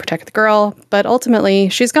trying to protect the girl. But ultimately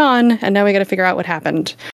she's gone, and now we got to figure out what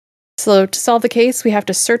happened. So to solve the case, we have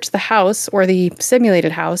to search the house, or the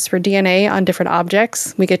simulated house, for DNA on different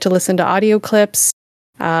objects. We get to listen to audio clips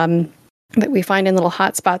that we find in little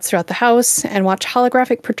hotspots throughout the house, and watch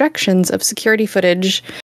holographic projections of security footage.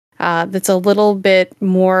 That's a little bit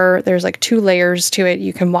more, there's like 2 layers to it.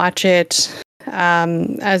 You can watch it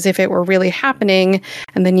as if it were really happening,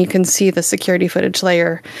 and then you can see the security footage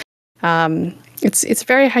layer. It's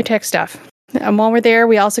very high-tech stuff. And while we're there,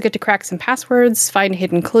 we also get to crack some passwords, find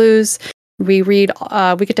hidden clues. We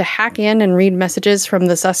get to hack in and read messages from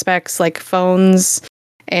the suspects, like phones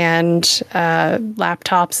and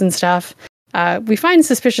laptops and stuff. We find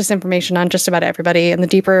suspicious information on just about everybody, and the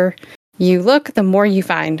deeper you look, the more you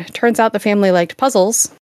find. Turns out the family liked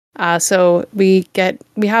puzzles, so we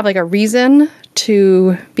have like a reason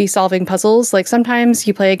to be solving puzzles. Like sometimes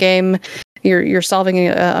you play a game, you're solving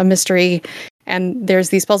a mystery, and there's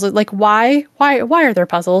these puzzles. Like why are there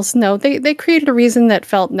puzzles? No, they created a reason that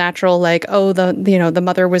felt natural. Like, oh, the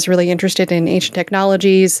mother was really interested in ancient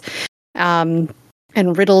technologies, and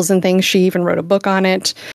riddles and things. She even wrote a book on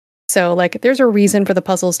it. So like there's a reason for the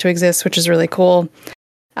puzzles to exist, which is really cool.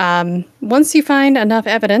 Once you find enough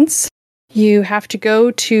evidence, you have to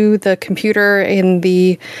go to the computer in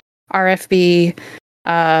the RFB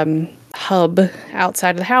hub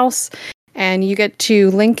outside of the house, and you get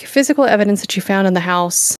to link physical evidence that you found in the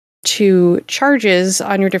house to charges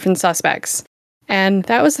on your different suspects. And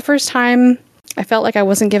that was the first time I felt like I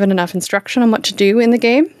wasn't given enough instruction on what to do in the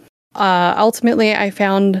game. Ultimately, I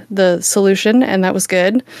found the solution, and that was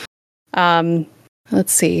good.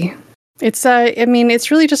 Let's see. It's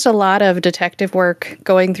it's really just a lot of detective work,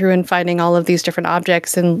 going through and finding all of these different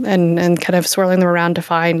objects and kind of swirling them around to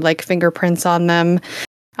find like fingerprints on them.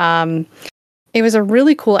 It was a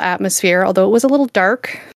really cool atmosphere, although it was a little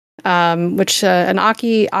dark. Which and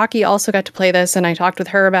Aki also got to play this, and I talked with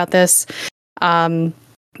her about this. I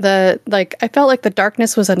felt like the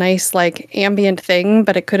darkness was a nice like ambient thing,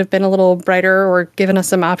 but it could have been a little brighter or given us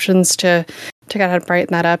some options to kind of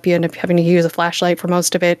brighten that up. You end up having to use a flashlight for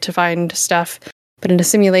most of it to find stuff. But in a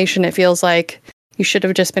simulation, it feels like you should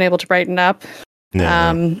have just been able to brighten up.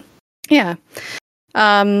 No. Yeah.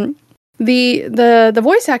 The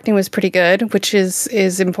voice acting was pretty good, which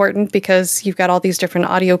is important because you've got all these different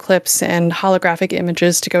audio clips and holographic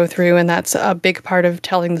images to go through, and that's a big part of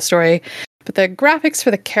telling the story. But the graphics for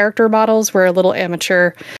the character models were a little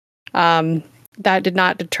amateur. That did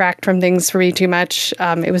not detract from things for me too much.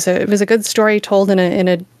 It was a good story told in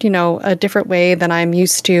a different way than I'm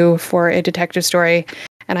used to for a detective story.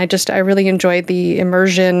 And I really enjoyed the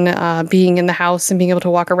immersion, being in the house and being able to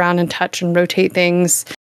walk around and touch and rotate things.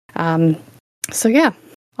 So yeah,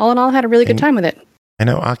 all in all, I had a really good time with it. I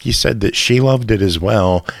know Aki said that she loved it as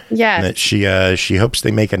well. Yeah. And that she hopes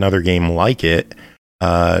they make another game like it.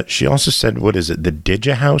 She also said, what is it? The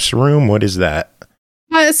Digihouse room? What is that?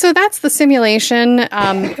 So that's the simulation.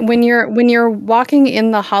 When you're walking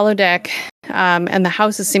in the holodeck, and the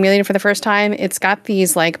house is simulated for the first time, it's got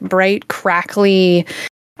these like bright, crackly,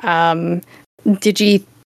 digi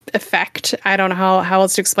effect. I don't know how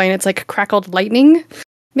else to explain it. It's like crackled lightning,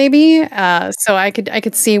 maybe. So I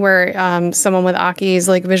could see where someone with Aki's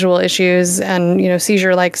like visual issues and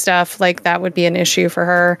seizure like stuff like that would be an issue for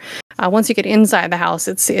her. Once you get inside the house,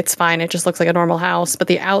 it's fine. It just looks like a normal house. But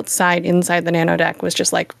the outside, inside the nanodeck, was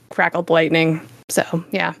just like crackled lightning. So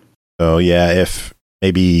yeah. So yeah, if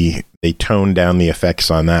maybe they tone down the effects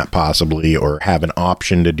on that possibly, or have an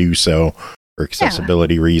option to do so for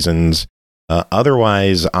accessibility reasons.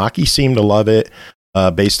 Otherwise, Aki seemed to love it.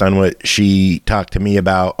 Based on what she talked to me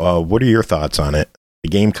about, what are your thoughts on it? The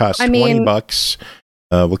game costs $20.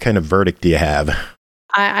 What kind of verdict do you have?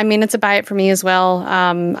 I mean, it's a buy it for me as well.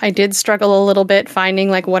 I did struggle a little bit finding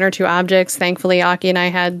like one or two objects. Thankfully, Aki and I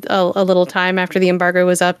had a little time after the embargo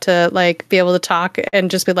was up to like be able to talk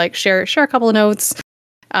and just be like share a couple of notes.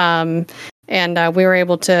 And we were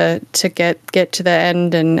able to get to the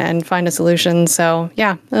end and find a solution. So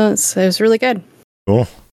yeah, it was really good. Cool.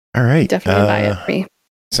 All right. Definitely buy it for me.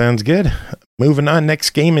 Sounds good. Moving on.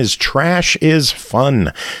 Next game is Trash is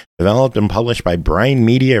Fun. Developed and published by Brian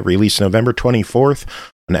Media. Released November 24th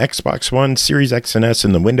on Xbox One, Series X and S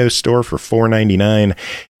in the Windows Store for $4.99.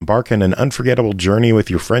 Embark on an unforgettable journey with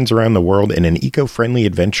your friends around the world in an eco-friendly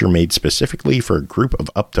adventure made specifically for a group of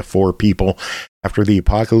up to 4 people. After the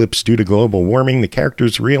apocalypse due to global warming, the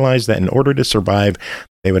characters realize that in order to survive,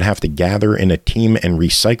 they would have to gather in a team and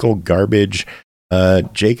recycle garbage.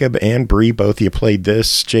 Jacob and Bree, both of you played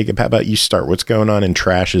this. Jacob, how about you start? What's going on in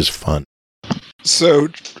Trash is Fun? So,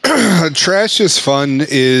 Trash is Fun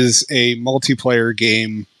is a multiplayer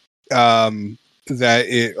game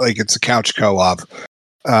it's a couch co-op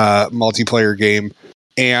multiplayer game,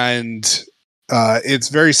 and it's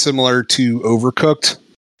very similar to Overcooked,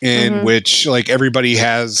 in which like everybody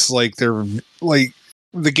has like their like.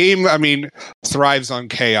 The game, I mean, thrives on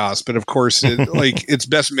chaos, but of course, it's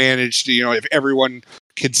best managed. If everyone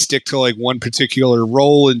could stick to like one particular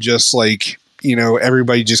role and just like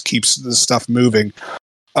everybody just keeps the stuff moving,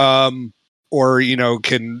 or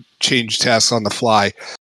can change tasks on the fly.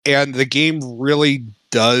 And the game really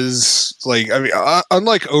does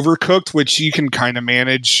unlike Overcooked, which you can kind of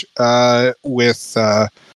manage with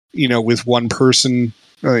one person.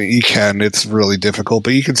 You can. It's really difficult,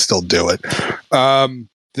 but you can still do it.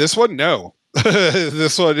 This one, no.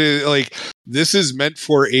 This one is this is meant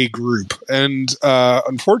for a group, and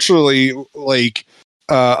unfortunately,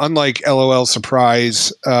 unlike LOL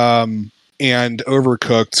Surprise and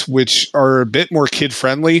Overcooked, which are a bit more kid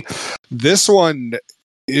friendly, this one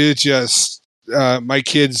it just. My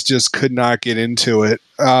kids just could not get into it.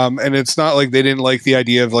 And it's not like they didn't like the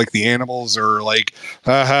idea of like the animals or like,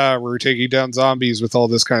 haha, we're taking down zombies with all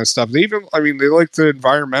this kind of stuff. They like the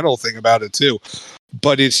environmental thing about it too.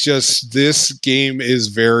 But it's just, this game is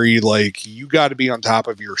very like, you got to be on top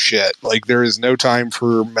of your shit. Like there is no time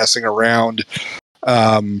for messing around.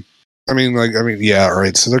 Yeah, all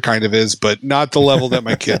right. So there kind of is, but not the level that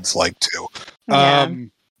my kids like to. Yeah.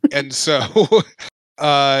 And so,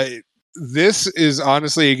 this is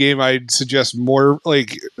honestly a game I'd suggest more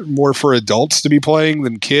for adults to be playing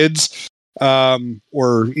than kids. Or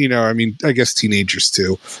I guess teenagers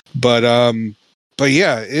too. But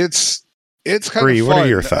yeah, it's kind Bree, of fun. what are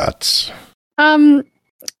your thoughts? I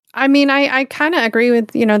kind of agree with,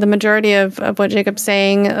 the majority of what Jacob's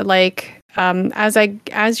saying. Like,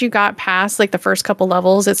 as you got past like the first couple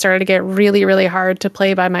levels, it started to get really, really hard to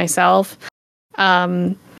play by myself.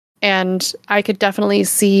 And I could definitely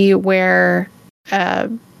see where,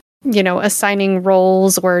 assigning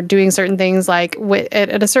roles or doing certain things, like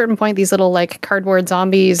at a certain point, these little like cardboard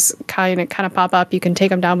zombies kind of pop up. You can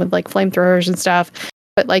take them down with like flamethrowers and stuff,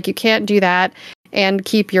 but like you can't do that and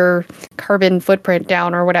keep your carbon footprint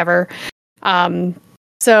down or whatever.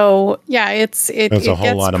 So yeah, it's a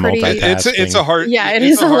whole lot of multitasking. It's a hard, it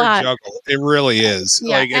is a hard lot. juggle. It really is.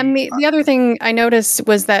 Yeah, and the other thing I noticed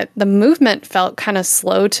was that the movement felt kind of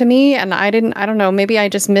slow to me, and I don't know, maybe I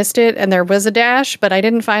just missed it, and there was a dash, but I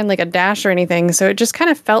didn't find like a dash or anything, so it just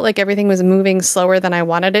kind of felt like everything was moving slower than I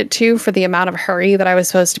wanted it to for the amount of hurry that I was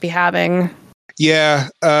supposed to be having. Yeah,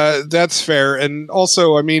 that's fair, and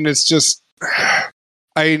also, it's just,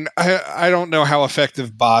 I don't know how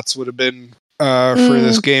effective bots would have been for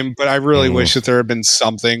this game, but I really wish that there had been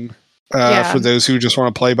something for those who just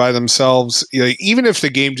want to play by themselves. Even if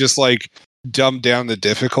the game just like dumbed down the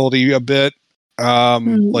difficulty a bit,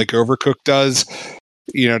 like Overcooked does,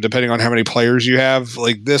 depending on how many players you have.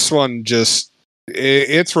 Like this one, just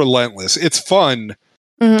it's relentless. It's fun,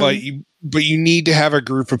 but you need to have a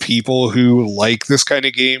group of people who like this kind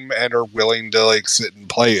of game and are willing to like sit and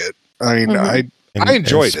play it. I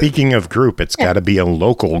enjoyed it. Speaking of group, it's got to be a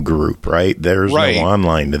local group, right? There's no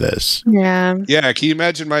online to this. Yeah. Yeah. Can you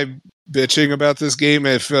imagine my bitching about this game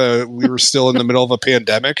if we were still in the middle of a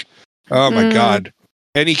pandemic? Oh my God.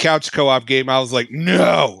 Any couch co-op game, I was like,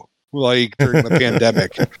 no, like during the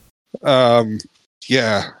pandemic.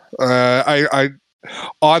 I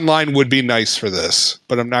online would be nice for this,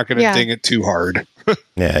 but I'm not going to ding it too hard.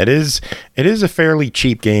 Yeah, it is a fairly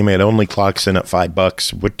cheap game. It only clocks in at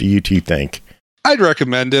 $5. What do you two think? I'd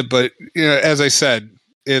recommend it, but as I said,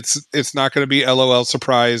 it's not going to be LOL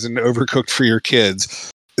surprise and Overcooked for your kids.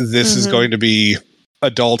 This is going to be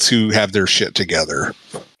adults who have their shit together.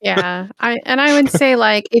 Yeah, I would say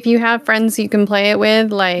like if you have friends you can play it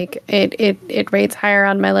with, like it rates higher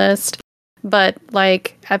on my list. But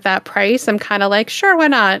like at that price, I'm kind of like, sure, why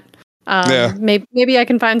not? Maybe I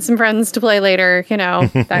can find some friends to play later.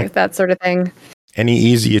 That sort of thing. Any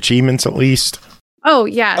easy achievements at least? Oh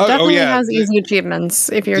yeah, definitely has easy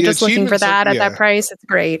achievements. If you're just looking for that at that price, it's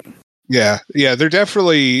great. Yeah, they're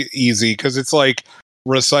definitely easy because it's like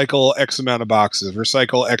recycle X amount of boxes,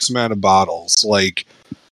 recycle X amount of bottles, like,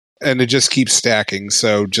 and it just keeps stacking.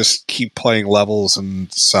 So just keep playing levels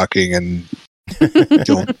and sucking and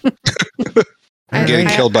getting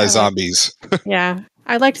killed by zombies. Yeah,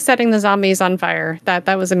 I liked setting the zombies on fire. That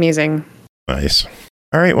was amusing. Nice.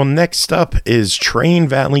 All right, well, next up is Train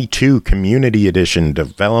Valley 2 Community Edition,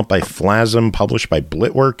 developed by Phlasm, published by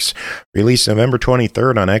Blitworks, released November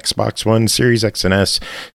 23rd on Xbox One, Series X and S,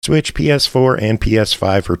 Switch, PS4, and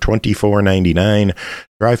PS5 for $24.99.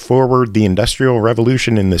 Drive forward the industrial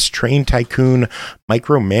revolution in this train tycoon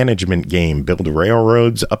micromanagement game. Build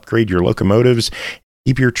railroads, upgrade your locomotives,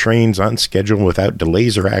 keep your trains on schedule without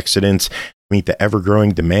delays or accidents, meet the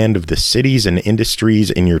ever-growing demand of the cities and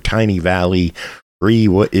industries in your tiny valley. Bree,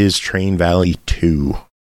 what is Train Valley 2?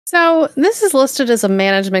 So this is listed as a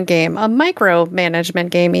management game, a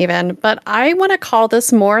micro-management game even, but I want to call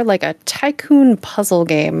this more like a tycoon puzzle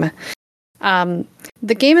game.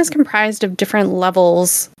 The game is comprised of different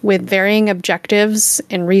levels with varying objectives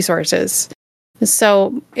and resources.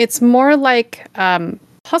 So it's more like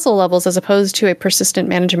puzzle levels as opposed to a persistent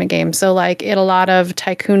management game. So like in a lot of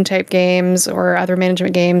tycoon type games or other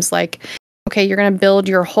management games, like, okay, you're going to build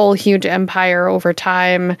your whole huge empire over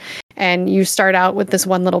time, and you start out with this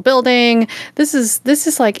one little building. This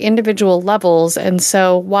is like individual levels, and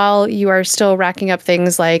so while you are still racking up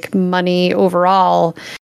things like money overall,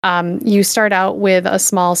 you start out with a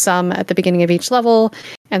small sum at the beginning of each level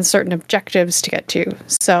and certain objectives to get to.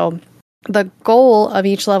 So the goal of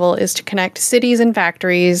each level is to connect cities and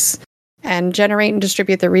factories and generate and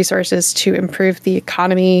distribute the resources to improve the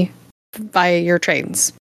economy via your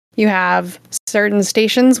trains. You have certain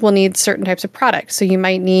stations will need certain types of products. So you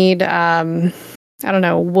might need,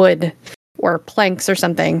 wood or planks or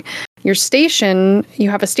something. Your station, you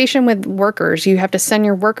have a station with workers. You have to send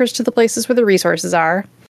your workers to the places where the resources are.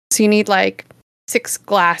 So you need like 6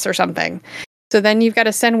 glass or something. So then you've got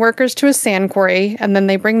to send workers to a sand quarry, and then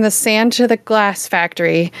they bring the sand to the glass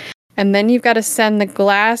factory, and then you've got to send the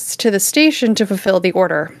glass to the station to fulfill the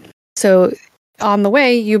order. So on the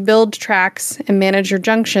way, you build tracks and manage your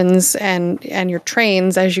junctions and your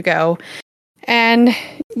trains as you go. And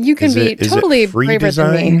you can be totally braver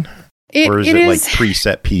than me. Or is it like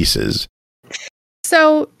preset pieces?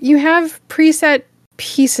 So you have preset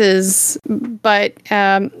pieces, but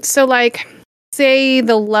so like say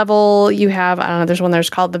the level you have, I don't know, there's one there's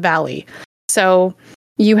called the valley. So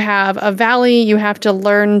you have a valley, you have to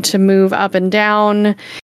learn to move up and down.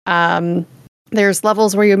 There's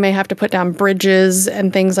levels where you may have to put down bridges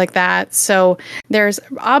and things like that. So there's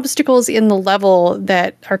obstacles in the level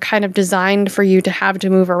that are kind of designed for you to have to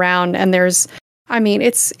move around. And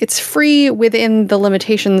it's free within the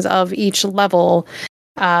limitations of each level,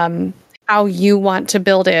 how you want to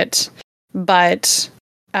build it. But,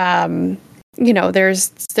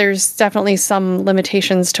 there's definitely some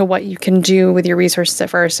limitations to what you can do with your resources at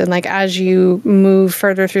first. And like, as you move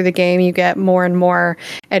further through the game, you get more and more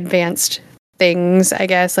advanced things, I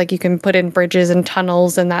guess, like you can put in bridges and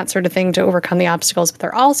tunnels and that sort of thing to overcome the obstacles, but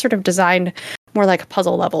they're all sort of designed more like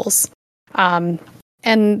puzzle levels. And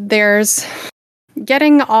there's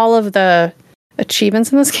getting all of the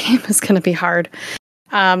achievements in this game is going to be hard.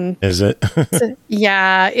 Is it?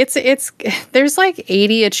 Yeah, it's there's like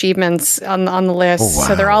 80 achievements on the list. Oh, wow.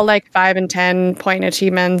 So they're all like 5 and 10 point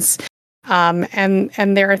achievements. And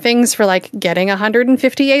there are things for like getting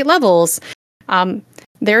 158 levels.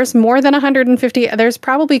 There's more than 150. There's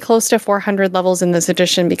probably close to 400 levels in this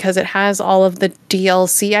edition because it has all of the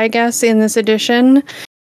DLC, I guess, in this edition.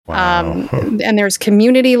 Wow. And there's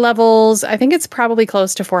community levels. I think it's probably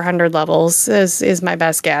close to 400 levels is my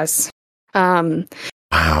best guess.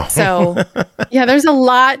 Wow. So yeah, there's a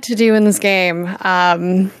lot to do in this game.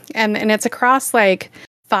 And it's across like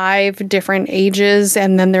 5 different ages.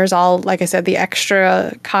 And then there's all, like I said, the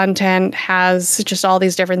extra content has just all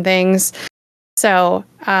these different things. So,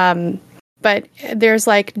 but there's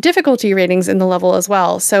like difficulty ratings in the level as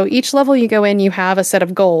well. So each level you go in, you have a set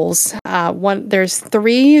of goals. There's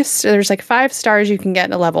like 5 stars you can get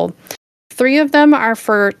in a level. 3 of them are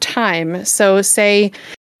for time. So say,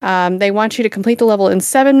 they want you to complete the level in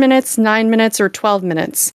 7 minutes, 9 minutes, or 12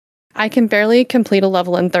 minutes. I can barely complete a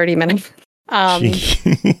level in 30 minutes.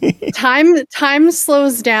 Time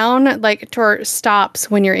slows down, like, or stops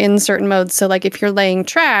when you're in certain modes. So like if you're laying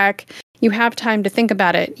track, you have time to think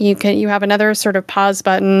about it. You have another sort of pause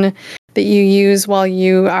button that you use while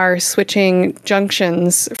you are switching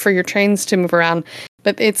junctions for your trains to move around.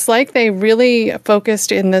 But it's like they really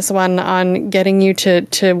focused in this one on getting you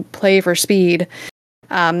to play for speed.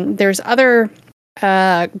 There's other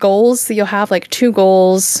goals. You'll have like 2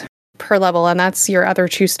 goals per level, and that's your other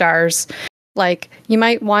 2 stars. Like you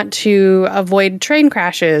might want to avoid train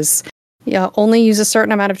crashes. Only use a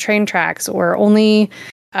certain amount of train tracks, or only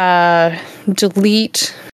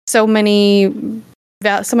delete so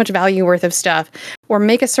much value worth of stuff, or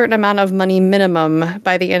make a certain amount of money minimum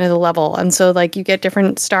by the end of the level. And so like you get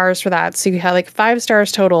different stars for that. So you have like 5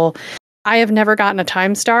 stars total. I have never gotten a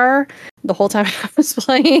time star the whole time I was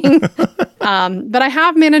playing, but I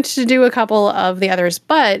have managed to do a couple of the others.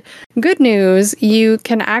 But good news, you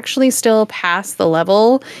can actually still pass the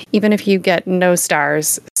level even if you get no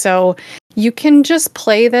stars. So you can just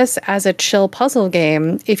play this as a chill puzzle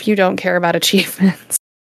game if you don't care about achievements.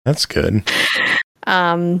 That's good.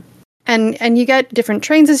 And you get different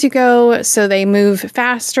trains as you go, so they move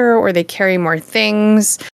faster or they carry more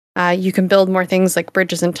things. You can build more things like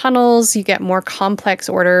bridges and tunnels. You get more complex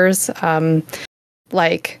orders.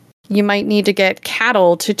 Like you might need to get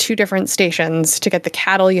cattle to 2 different stations. To get the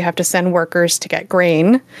cattle, you have to send workers to get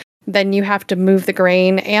grain. Then you have to move the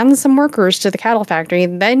grain and some workers to the cattle factory.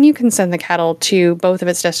 Then you can send the cattle to both of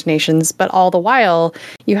its destinations. But all the while,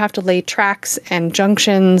 you have to lay tracks and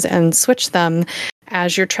junctions and switch them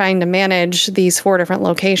as you're trying to manage these 4 different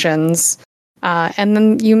locations. And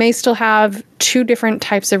then you may still have 2 different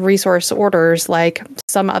types of resource orders, like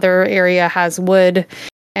some other area has wood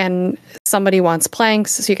and somebody wants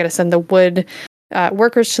planks. So you got to send the wood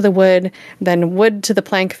workers to the wood, then wood to the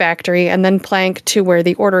plank factory, and then plank to where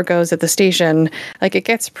the order goes at the station. Like it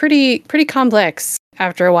gets pretty complex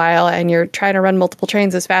after a while, and you're trying to run multiple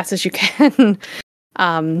trains as fast as you can.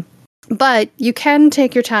 But you can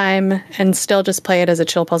take your time and still just play it as a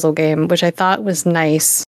chill puzzle game, which I thought was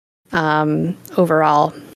nice.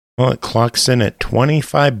 Overall. Well, it clocks in at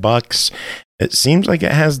 $25. It seems like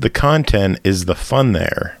it has the content. Is the fun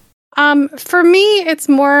there? For me, it's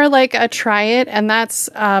more like a try it, and that's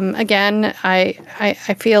again,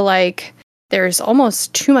 I feel like there's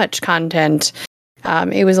almost too much content.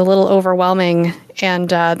 it was a little overwhelming, and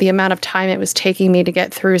the amount of time it was taking me to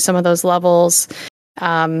get through some of those levels,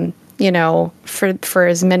 for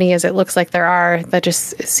as many as it looks like there are, that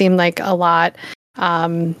just seemed like a lot. I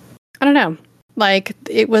don't know. Like,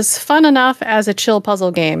 it was fun enough as a chill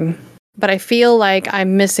puzzle game, but I feel like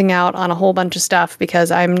I'm missing out on a whole bunch of stuff because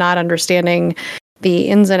I'm not understanding the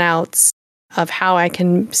ins and outs of how I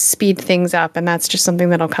can speed things up, and that's just something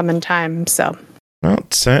that'll come in time. So, well,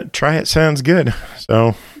 try it sounds good.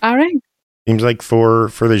 So, all right. Seems like for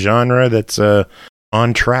the genre that's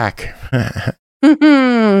on track.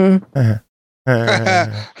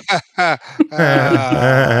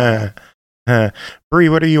 Bree,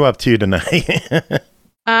 what are you up to tonight?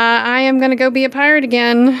 I am gonna go be a pirate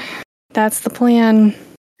again. That's the plan.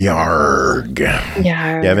 Yarg.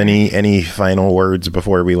 Yarg. You have any final words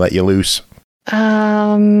before we let you loose?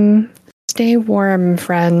 Stay warm,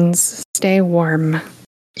 friends. Stay warm.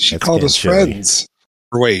 She That's called us chilly. friends.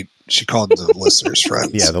 Or wait, she called the listeners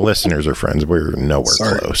friends. Yeah, the listeners are friends. We're nowhere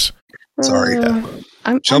close. Sorry.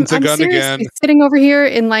 I'm Jump the gun seriously again. sitting over here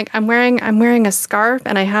in, like, I'm wearing a scarf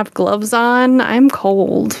and I have gloves on. I'm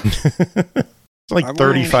cold. It's like I'm 35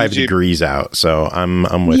 wearing PJ degrees out, so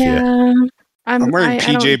I'm with you. I'm wearing I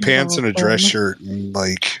don't PJ pants know. and a dress shirt, and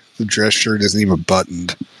like the dress shirt isn't even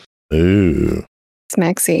buttoned. Ooh.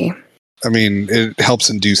 Smexy. I mean, it helps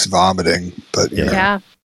induce vomiting, but you know.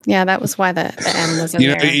 Yeah, that was why the M was in You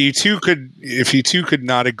know, there. if you two could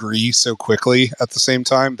not agree so quickly at the same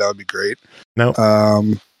time, that would be great. No.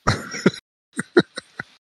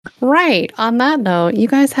 Right. On that note, you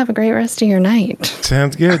guys have a great rest of your night.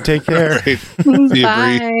 Sounds good. Take care. Right. See you,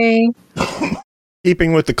 Bree. Bye.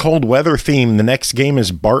 Keeping with the cold weather theme, the next game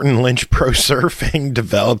is Barton Lynch Pro Surfing,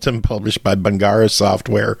 developed and published by Bangara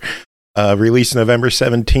Software. Released November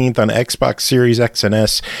 17th on Xbox Series X and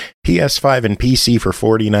S, PS5, and PC for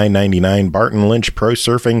 $49.99. Barton Lynch Pro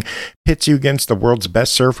Surfing pits you against the world's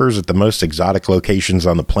best surfers at the most exotic locations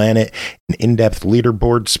on the planet. An in-depth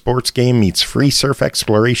leaderboard sports game meets free surf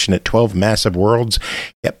exploration at 12 massive worlds.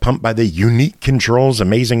 Get pumped by the unique controls,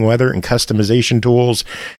 amazing weather, and customization tools.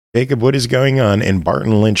 Jacob, what is going on in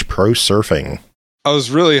Barton Lynch Pro Surfing? I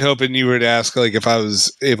was really hoping you would ask, like, if I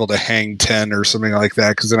was able to hang 10 or something like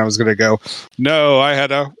that, because then I was going to go, no, I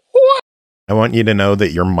had a, what? I want you to know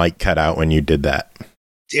that your mic cut out when you did that.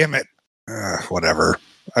 Damn it. Whatever.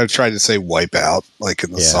 I tried to say wipe out, like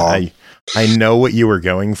in the song. I know what you were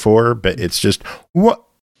going for, but it's just, what?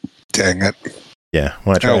 Dang it. Yeah,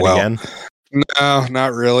 want to try it again? No,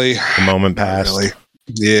 not really. The moment passed. Really.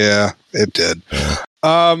 Yeah, it did. Yeah.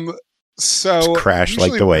 So just crash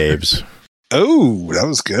like the waves. Oh, that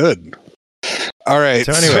was good. All right.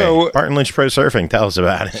 So anyway, Barton Lynch Pro Surfing, tell us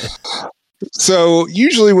about it. So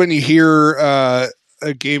usually when you hear a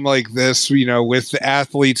game like this, you know, with the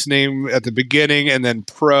athlete's name at the beginning and then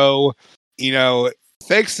pro, you know,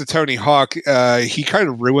 thanks to Tony Hawk, he kind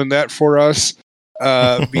of ruined that for us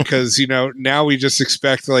because, you know, now we just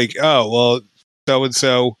expect like, oh, well,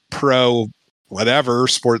 so-and-so pro whatever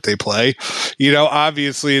sport they play. You know,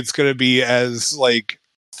 obviously it's going to be as like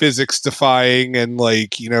physics defying and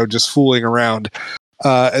like, you know, just fooling around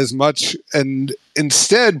as much. And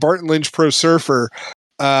instead, Barton Lynch Pro Surfer,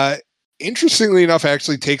 interestingly enough,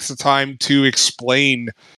 actually takes the time to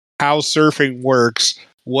explain how surfing works,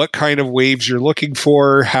 what kind of waves you're looking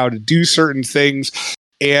for, how to do certain things,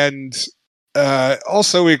 and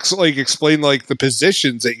also explain like the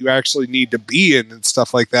positions that you actually need to be in and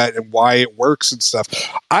stuff like that and why it works and stuff.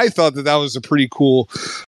 I thought that was a pretty cool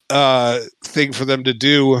thing for them to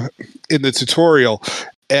do in the tutorial.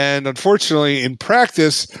 And unfortunately, in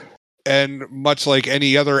practice, and much like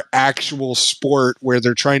any other actual sport where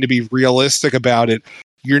they're trying to be realistic about it,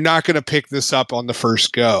 you're not going to pick this up on the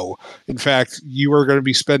first go. In fact, you are going to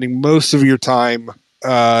be spending most of your time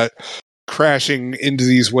crashing into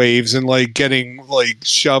these waves and like getting like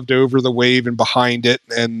shoved over the wave and behind it,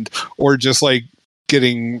 and or just like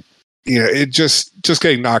getting, you know, it just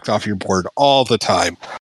getting knocked off your board all the time.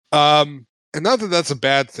 And not that that's a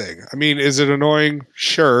bad thing. I mean, is it annoying?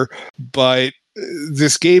 Sure, but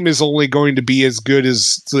this game is only going to be as good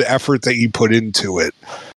as the effort that you put into it.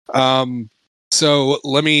 So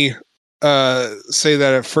let me say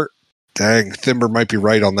that at first. Dang, Thimber might be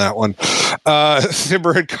right on that one.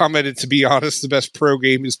 Thimber had commented, to be honest, the best pro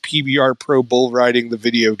game is PBR Pro Bull Riding, the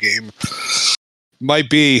video game. Might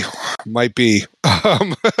be.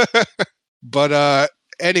 But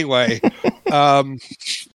anyway,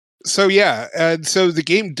 so yeah, and so the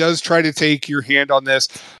game does try to take your hand on this.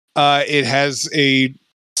 It has a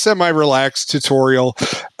semi-relaxed tutorial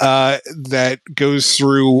that goes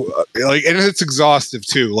through like, and it's exhaustive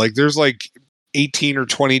too. Like there's like 18 or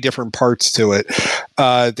 20 different parts to it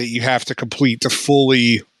that you have to complete to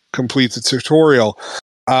fully complete the tutorial.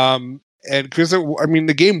 And because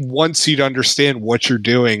the game wants you to understand what you're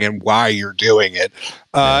doing and why you're doing it.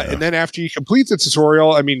 And then after you complete the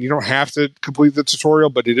tutorial, you don't have to complete the tutorial,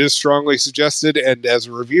 but it is strongly suggested. And as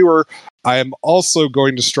a reviewer, I am also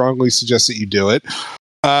going to strongly suggest that you do it.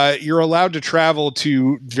 You're allowed to travel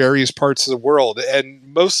to various parts of the world,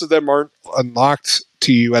 and most of them aren't unlocked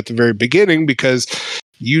to you at the very beginning because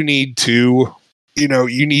you need to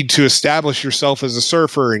establish yourself as a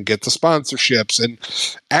surfer and get the sponsorships and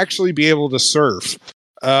actually be able to surf.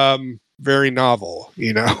 Very novel,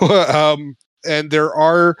 and there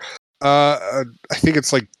are, I think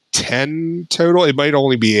it's like 10 total. It might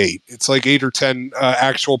only be 8. It's like 8 or 10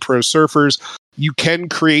 actual pro surfers. You can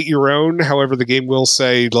create your own. However, the game will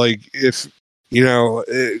say, like, if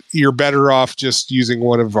you're better off just using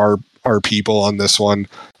one of our people on this one,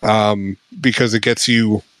 because it gets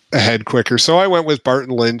you ahead quicker. So I went with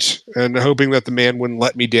Barton Lynch and hoping that the man wouldn't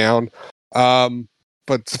let me down.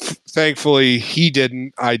 But thankfully he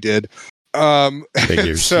didn't. I did.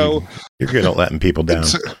 So you're good at letting people down.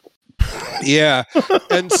 Yeah.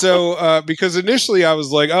 And so, because initially I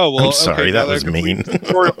was like, oh, well, I'm sorry, okay, that was mean.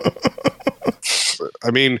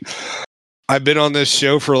 I've been on this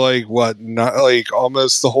show for not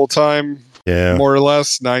almost the whole time. Yeah. More or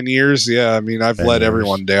less 9 years. Yeah. I've let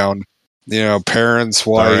everyone down, parents,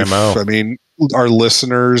 wife, RMO. Our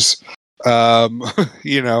listeners,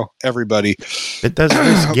 everybody. Does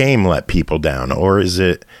this game let people down, or is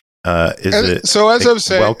it, so as I've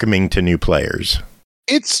said, welcoming to new players?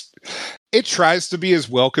 It tries to be as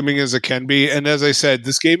welcoming as it can be. And as I said,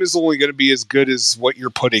 this game is only going to be as good as what you're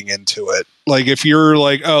putting into it. Like, if you're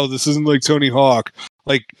like, oh, this isn't like Tony Hawk,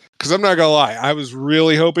 because I'm not going to lie, I was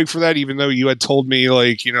really hoping for that, even though you had told me,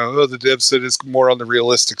 the dev said it's more on the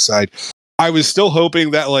realistic side. I was still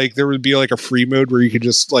hoping that, there would be, a free mode where you could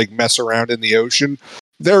just, mess around in the ocean.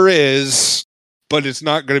 There is, but it's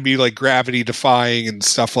not going to be, gravity defying and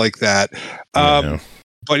stuff like that.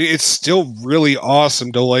 But it's still really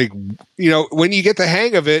awesome to when you get the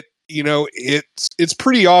hang of it, it's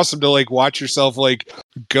pretty awesome to watch yourself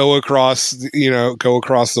go across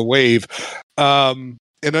the wave,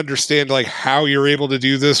 and understand how you're able to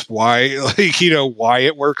do this, why why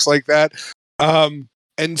it works like that.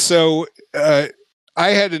 And so I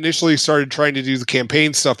had initially started trying to do the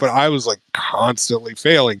campaign stuff, but I was constantly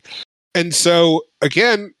failing. And so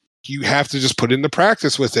again, you have to just put in the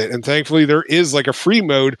practice with it. And thankfully there is a free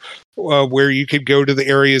mode where you could go to the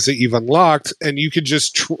areas that you've unlocked, and you could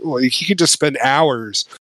just you could just spend hours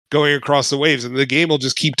going across the waves, and the game will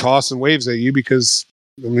just keep tossing waves at you because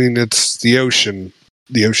it's the ocean.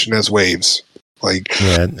 The ocean has waves.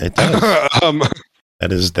 Yeah, it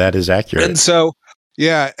does. That is accurate. And so,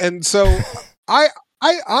 yeah. And so I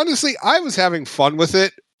honestly, I was having fun with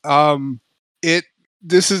it.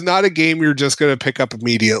 This is not a game you're just going to pick up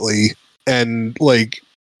immediately and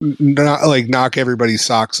not knock everybody's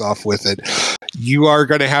socks off with it. You are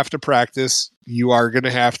going to have to practice. You are going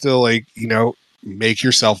to have to make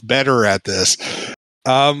yourself better at this.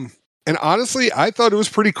 And honestly, I thought it was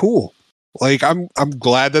pretty cool. I'm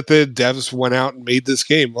glad that the devs went out and made this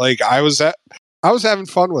game. I was having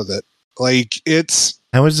fun with it.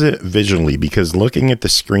 How is it visually? Because looking at the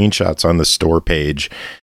screenshots on the store page,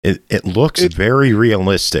 it looks very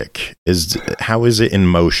realistic. How is it in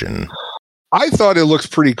motion? I thought it looks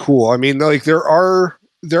pretty cool. There are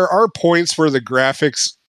points where the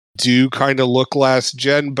graphics do kind of look last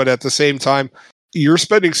gen, but at the same time, you're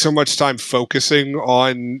spending so much time focusing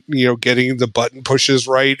on, getting the button pushes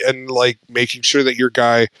right and making sure that your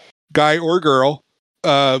guy or girl,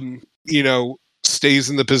 stays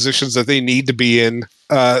in the positions that they need to be in,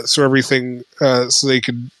 so everything, so they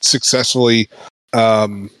can successfully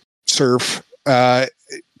surf. I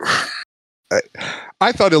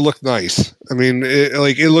thought it looked nice.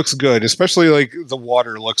 It looks good, especially the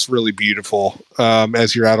water looks really beautiful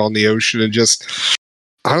as you're out on the ocean. And just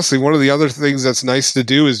honestly, one of the other things that's nice to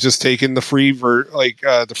do is just take in the free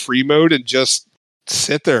the free mode and just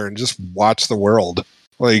sit there and just watch the world.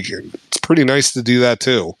 It's pretty nice to do that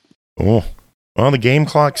too. Cool. Well, the game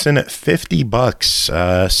clock's in at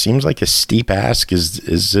 $50. Seems like a steep ask.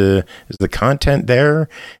 Is the content there?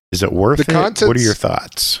 Is it worth it? What are your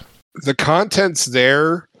thoughts? The content's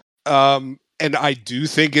there, and I do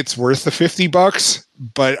think it's worth the $50.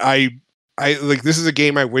 But I this is a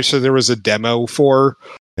game I wish that there was a demo for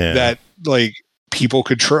that people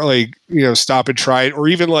could try, stop and try it, or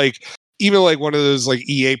even one of those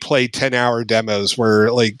EA Play 10-hour demos where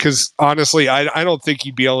because honestly, I don't think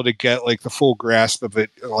you'd be able to get the full grasp of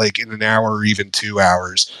it in an hour or even 2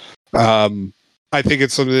 hours. I think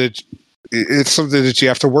it's something that you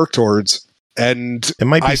have to work towards. And it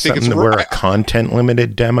might be I think something where a content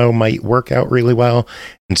limited demo might work out really well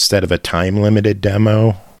instead of a time limited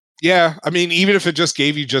demo. Yeah, I mean, even if it just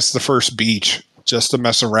gave you just the first beach just to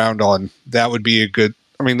mess around on, that would be a good.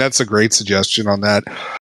 I mean, that's a great suggestion on that.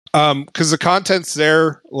 Because the content's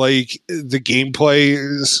there, like the gameplay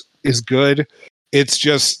is good. It's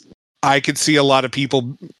just I could see a lot of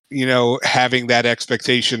people, having that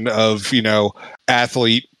expectation of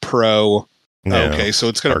athlete pro. No, okay, so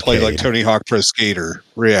it's going to play like Tony Hawk Pro Skater,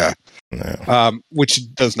 yeah, no.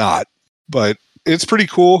 which does not. But it's pretty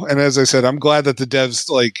cool, and as I said, I'm glad that the devs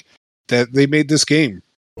that they made this game.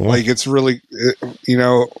 Like it's really,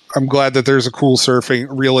 I'm glad that there's a cool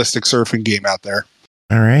realistic surfing game out there.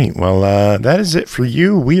 All right, well, that is it for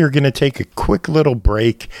you. We are going to take a quick little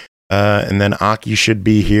break, and then Aki should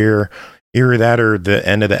be here. Either that or the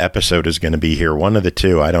end of the episode is going to be here. One of the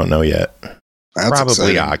two. I don't know yet. That's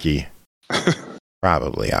Probably exciting. Aki.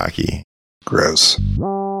 Probably Aki. Gross.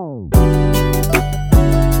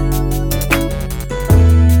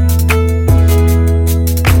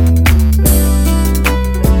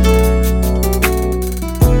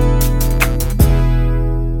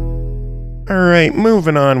 All right,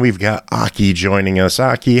 moving on. We've got Aki joining us.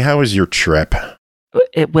 Aki, how was your trip?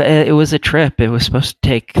 It was a trip. It was supposed to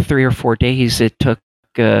take 3 or 4 days. It took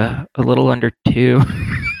a little under 2.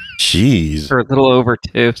 Jeez. Or a little over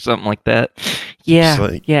 2, something like that. Yeah,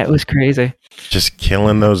 it was crazy. Just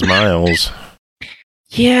killing those miles.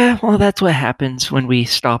 Yeah, well, that's what happens when we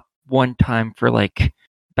stop one time for like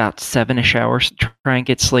about 7-ish hours to try and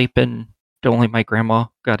get sleep, and only my grandma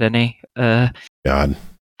got any. God.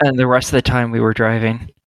 And the rest of the time we were driving,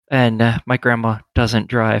 and my grandma doesn't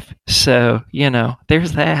drive, so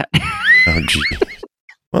there's that. Oh, gee.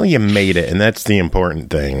 Well, you made it, and that's the important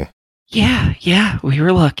thing. Yeah, we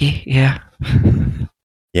were lucky. Yeah.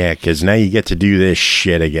 Yeah, because now you get to do this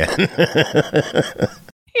shit again.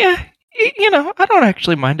 Yeah, I don't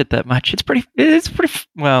actually mind it that much. It's pretty.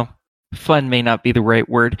 Well, fun may not be the right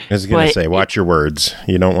word. I was going to say, watch your words.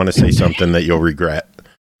 You don't want to say something that you'll regret.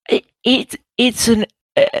 It's an.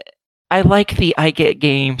 I like the I get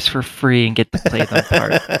games for free and get to play them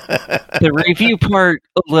part. The review part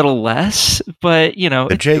a little less, but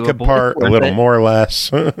the Jacob doable. part a little more or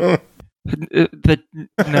less. I'm not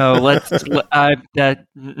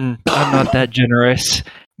that generous.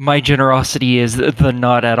 My generosity is the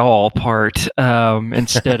not at all part,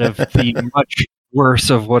 instead of the much worse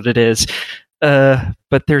of what it is.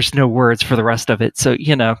 But there's no words for the rest of it, so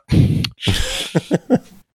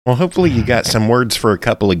Well, hopefully you got some words for a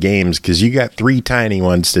couple of games, because you got 3 tiny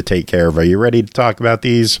ones to take care of. Are you ready to talk about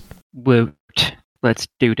these? Woot. Let's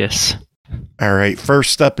do this. All right,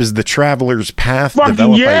 first up is The Traveler's Path.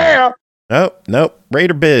 Yeah! Oh, nope.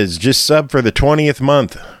 Raider Biz just subbed for the 20th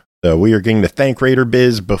month. So we are going to thank Raider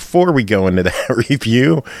Biz before we go into that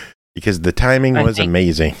review, because the timing was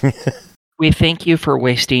amazing. We thank you for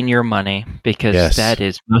wasting your money, because that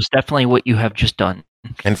is most definitely what you have just done.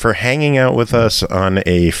 And for hanging out with us on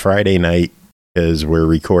a Friday night, because we're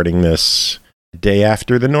recording this day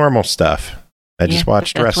after the normal stuff. I just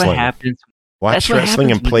watched wrestling. What happens. Watched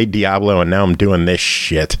wrestling and played Diablo, and now I'm doing this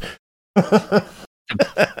shit.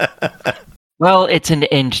 Well, it's an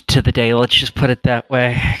end to the day. Let's just put it that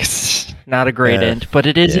way. It's not a great end, but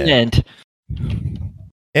it is an end.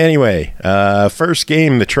 Anyway, first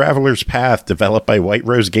game, The Traveler's Path, developed by White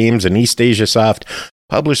Rose Games and East Asia Soft,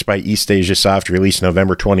 published by East Asia Soft, released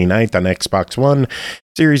November 29th on Xbox One,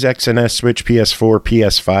 Series X and S, Switch, PS4,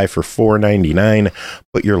 PS5 for $4.99.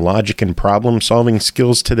 Put your logic and problem-solving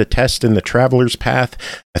skills to the test in The Traveler's Path,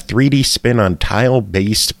 a 3D spin on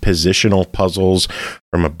tile-based positional puzzles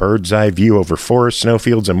from a bird's-eye view over forests,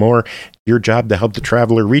 snowfields, and more. Your job to help the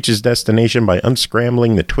traveler reach his destination by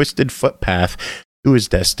unscrambling the twisted footpath to his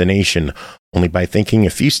destination. Only by thinking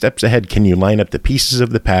a few steps ahead can you line up the pieces of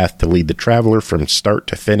the path to lead the traveler from start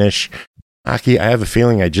to finish. Aki, I have a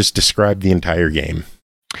feeling I just described the entire game.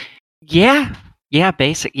 Yeah,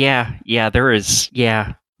 there's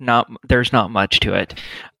not much to it.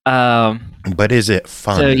 But is it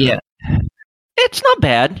fun? So yeah, it's not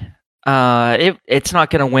bad. It's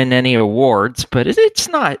not going to win any awards, but it's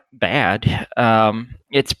not bad.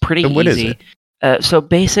 It's pretty easy. What is it? So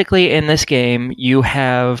basically, in this game, you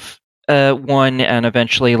have 1 and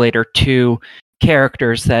eventually later 2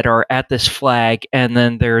 characters that are at this flag, and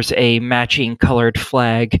then there's a matching colored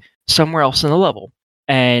flag somewhere else in the level.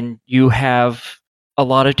 And you have a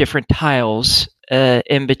lot of different tiles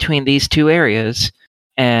in between these 2 areas.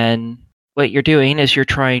 And what you're doing is you're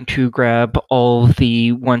trying to grab all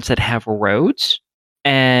the ones that have roads.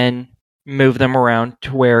 And move them around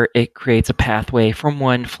to where it creates a pathway from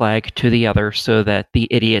one flag to the other so that the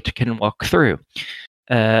idiot can walk through.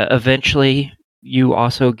 Eventually, you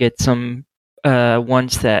also get some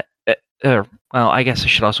ones that, well, I guess I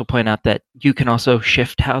should also point out that you can also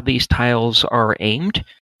shift how these tiles are aimed.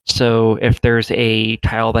 So if there's a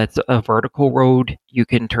tile that's a vertical road, you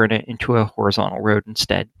can turn it into a horizontal road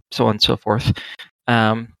instead, so on and so forth.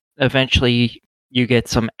 Eventually, you get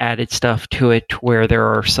some added stuff to it where there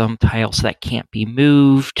are some tiles that can't be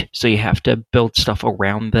moved, so you have to build stuff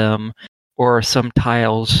around them, or some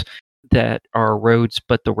tiles that are roads,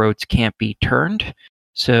 but the roads can't be turned,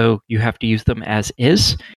 so you have to use them as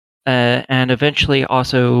is. And eventually,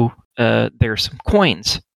 also, there's some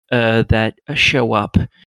coins that show up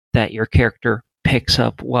that your character picks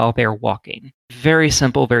up while they're walking. Very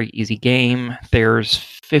simple, very easy game. There's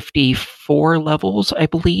 54 levels, I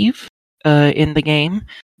believe, in the game.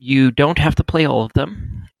 You don't have to play all of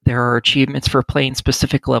them. There are achievements for playing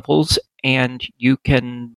specific levels, and you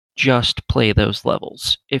can just play those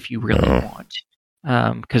levels if you really want.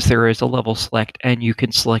 Because there is a level select, and you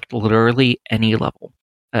can select literally any level.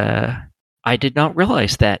 I did not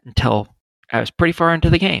realize that until I was pretty far into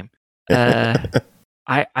the game.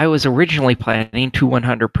 I was originally planning to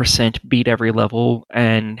 100% beat every level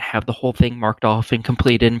and have the whole thing marked off and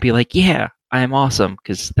completed and be like, yeah, I'm awesome,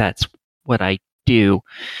 because that's what I do.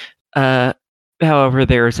 However,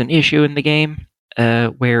 there is an issue in the game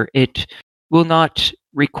where it will not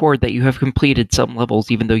record that you have completed some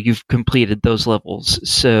levels, even though you've completed those levels.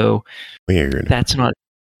 So Weird. that's not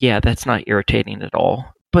irritating at all.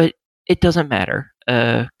 But it doesn't matter,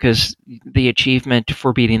 because the achievement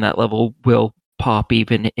for beating that level will pop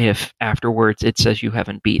even if afterwards it says you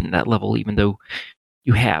haven't beaten that level, even though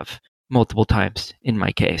you have multiple times in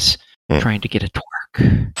my case, trying to get it to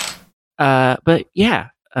work. But yeah,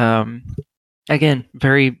 again,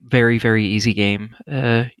 very, very, very easy game.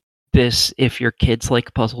 This, if your kids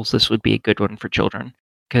like puzzles, this would be a good one for children,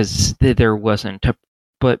 because there wasn't,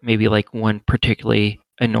 but maybe like one particularly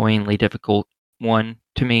annoyingly difficult one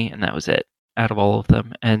to me, and that was it out of all of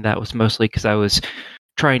them. And that was mostly because I was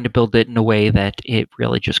trying to build it in a way that it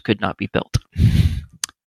really just could not be built.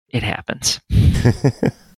 It happens.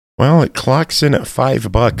 Well, it clocks in at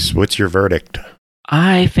 $5. What's your verdict?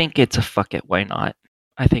 I think it's a fuck it, why not?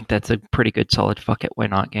 I think that's a pretty good solid fuck it, why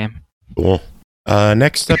not game. Cool.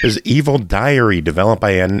 Next up is Evil Diary, developed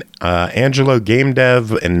by Angelo Game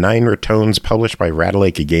Dev and Nine Ratones, published by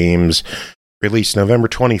Rattleke Games. Released November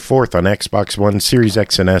 24th on Xbox One, Series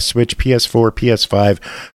X and S, Switch, PS4, PS5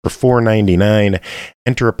 for $4.99.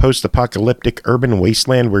 Enter a post-apocalyptic urban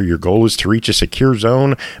wasteland where your goal is to reach a secure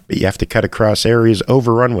zone, but you have to cut across areas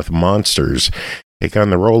overrun with monsters. Take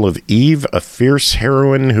on the role of Eve, a fierce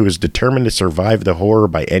heroine who is determined to survive the horror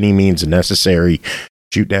by any means necessary.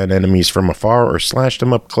 Shoot down enemies from afar or slash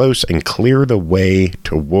them up close and clear the way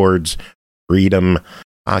towards freedom.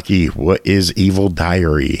 Aki, what is Evil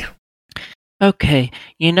Diary? Okay,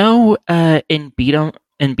 in beat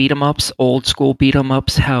 'em ups, old school beat 'em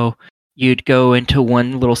ups, how you'd go into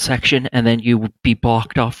one little section and then you would be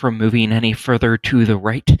blocked off from moving any further to the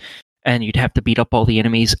right, and you'd have to beat up all the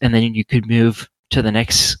enemies, and then you could move to the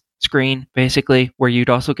next screen, basically, where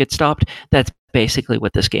you'd also get stopped. That's basically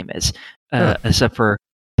what this game is, except for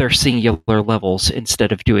they're singular levels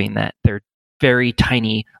instead of doing that. They're very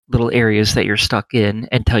tiny little areas that you're stuck in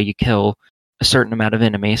until you kill a certain amount of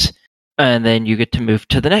enemies. And then you get to move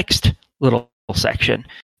to the next little section.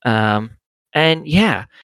 And yeah,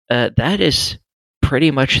 that is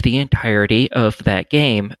pretty much the entirety of that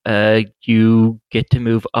game. You get to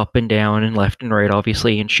move up and down and left and right,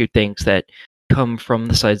 obviously, and shoot things that come from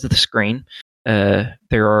the sides of the screen. There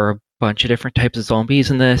are a bunch of different types of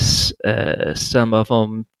zombies in this.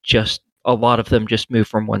 A lot of them just move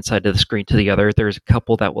from one side of the screen to the other. There's a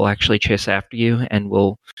couple that will actually chase after you and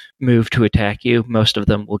will move to attack you. Most of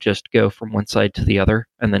them will just go from one side to the other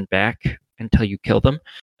and then back until you kill them.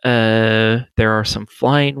 There are some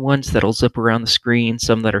flying ones that'll zip around the screen,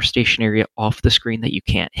 some that are stationary off the screen that you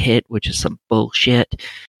can't hit, which is some bullshit.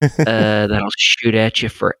 That'll shoot at you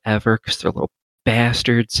forever because they're little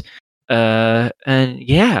bastards. And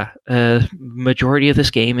yeah, majority of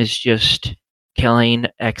this game is just killing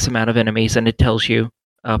X amount of enemies, and it tells you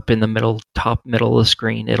up in the top middle of the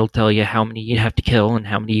screen, it'll tell you how many you have to kill and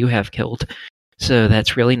how many you have killed. So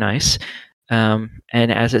that's really nice. And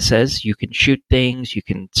as it says, you can shoot things, you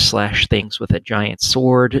can slash things with a giant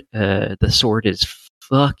sword. The sword is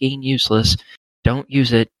fucking useless. Don't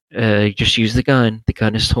use it. Just use the gun. The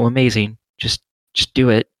gun is so amazing. Just do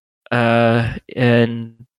it.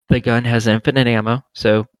 And the gun has infinite ammo,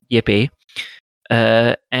 so yippee.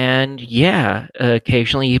 And yeah,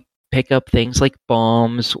 occasionally pick up things like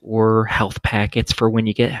bombs or health packets for when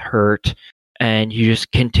you get hurt, and you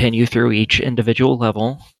just continue through each individual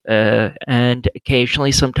level. And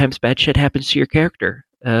occasionally, sometimes bad shit happens to your character.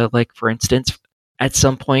 Like, for instance, at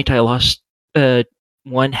some point I lost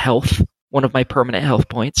one of my permanent health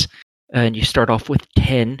points, and you start off with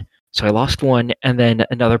 10. So I lost one, and then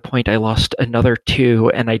another point I lost another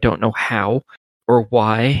 2, and I don't know how or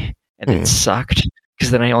why, and it sucked,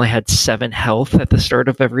 because then I only had 7 health at the start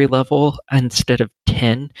of every level instead of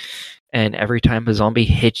 10, and every time a zombie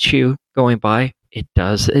hits you going by, it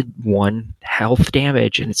does 1 health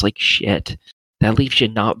damage, and it's like, shit. That leaves you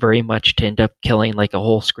not very much to end up killing like a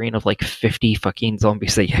whole screen of like 50 fucking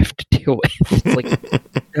zombies that you have to deal with. It's like,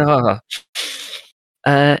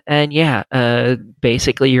 and yeah,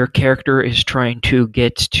 basically your character is trying to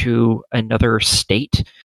get to another state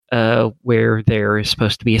where there is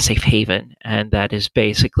supposed to be a safe haven, and that is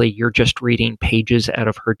basically you're just reading pages out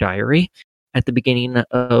of her diary at the beginning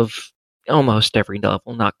of almost every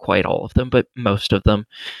level, not quite all of them, but most of them,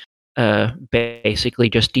 basically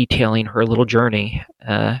just detailing her little journey.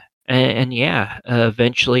 And yeah,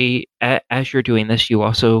 eventually, as you're doing this, you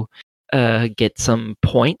also get some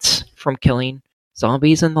points from killing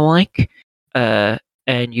zombies and the like,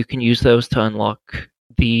 and you can use those to unlock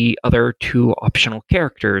the other 2 optional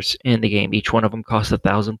characters in the game. Each one of them costs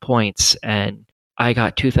 1,000 points, and I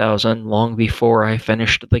got 2,000 long before I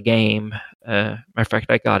finished the game. Matter of fact,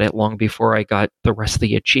 I got it long before I got the rest of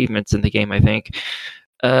the achievements in the game, I think.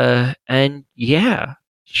 And yeah,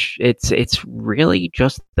 it's really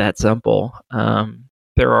just that simple.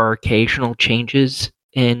 There are occasional changes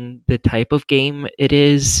in the type of game it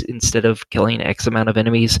is. Instead of killing X amount of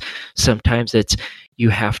enemies, sometimes it's you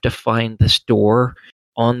have to find this door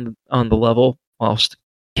on the level whilst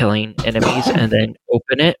killing enemies and then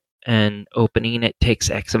open it. And opening it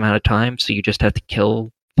takes X amount of time, so you just have to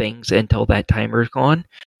kill things until that timer's gone.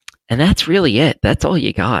 And that's really it. That's all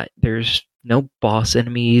you got. There's no boss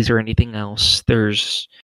enemies or anything else. There's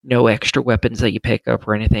no extra weapons that you pick up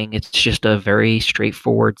or anything. It's just a very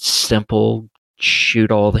straightforward, simple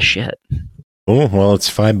shoot all the shit. Oh, well,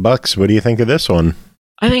 it's $5. What do you think of this one?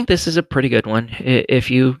 I think this is a pretty good one.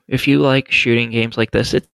 If you like shooting games like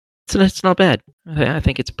this, it's not bad. I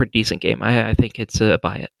think it's a pretty decent game. I think it's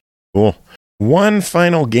buy it. Cool. One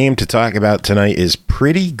final game to talk about tonight is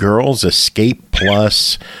Pretty Girls Escape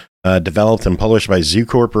Plus. Developed and published by Zoo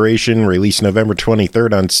Corporation, released November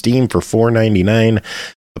 23rd on Steam for $4.99.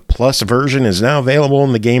 The Plus version is now available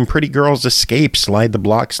in the game Pretty Girls Escape. Slide the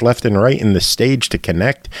blocks left and right in the stage to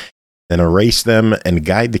connect, then erase them and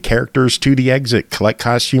guide the characters to the exit. Collect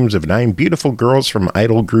costumes of 9 beautiful girls from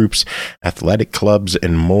idol groups, athletic clubs,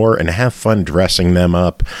 and more, and have fun dressing them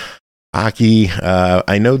up. Aki,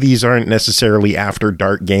 I know these aren't necessarily after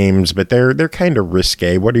dark games, but they're kind of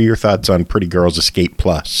risque. What are your thoughts on Pretty Girls Escape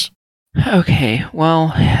Plus? Okay,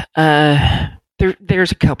 well,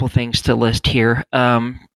 there's a couple things to list here.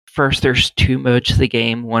 First, there's 2 modes to the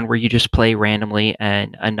game, one where you just play randomly,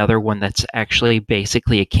 and another one that's actually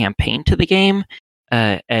basically a campaign to the game,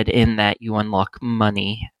 and in that you unlock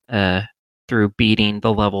money through beating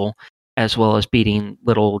the level, as well as beating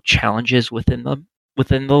little challenges within the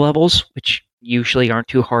levels, which usually aren't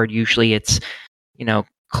too hard. Usually it's,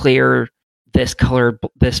 clear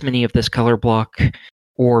this many of this color block,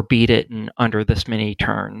 or beat it in under this many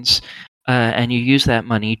turns. And you use that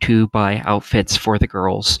money to buy outfits for the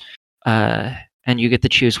girls. And you get to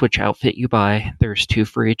choose which outfit you buy. There's 2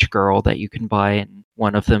 for each girl that you can buy, and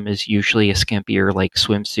one of them is usually a skimpier, like,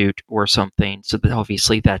 swimsuit or something. So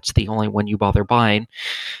obviously that's the only one you bother buying.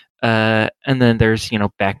 And then there's,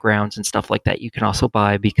 backgrounds and stuff like that you can also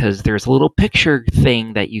buy, because there's a little picture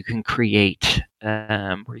thing that you can create,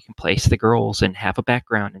 where you can place the girls and have a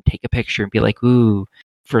background and take a picture and be like, ooh,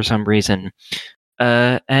 for some reason.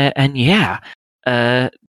 And yeah,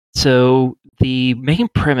 so the main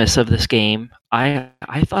premise of this game, I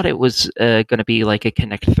thought it was going to be like a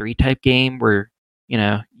Connect 3 type game where,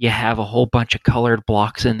 you have a whole bunch of colored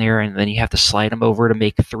blocks in there, and then you have to slide them over to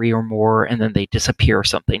make 3 or more, and then they disappear or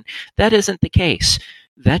something. That isn't the case.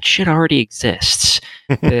 That shit already exists.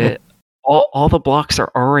 All the blocks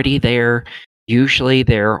are already there. Usually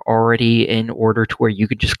they're already in order to where you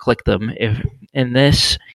could just click them.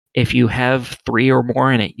 If you have 3 or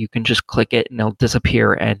more in it, you can just click it and they'll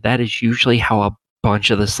disappear, and that is usually how a bunch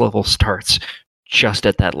of this level starts, just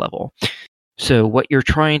at that level. So what you're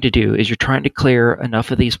trying to do is you're trying to clear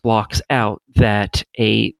enough of these blocks out that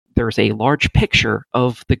there's a large picture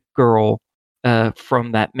of the girl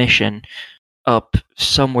from that mission up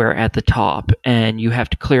somewhere at the top, and you have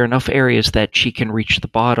to clear enough areas that she can reach the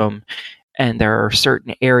bottom. And there are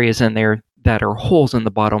certain areas in there that are holes in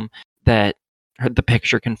the bottom that the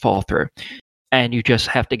picture can fall through. And you just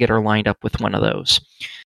have to get her lined up with one of those.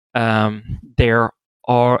 There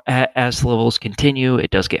are, as the levels continue,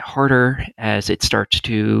 it does get harder as it starts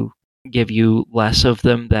to give you less of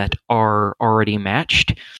them that are already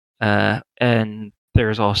matched. And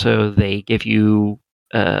there's also, they give you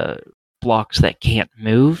blocks that can't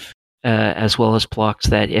move, as well as blocks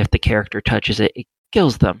that if the character touches it, it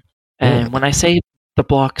kills them. And when I say the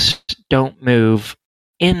blocks don't move,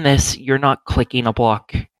 in this, you're not clicking a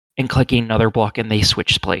block and clicking another block and they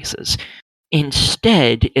switch places.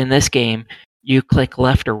 Instead, in this game, you click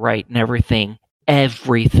left or right and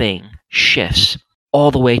everything shifts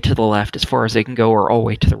all the way to the left as far as it can go, or all the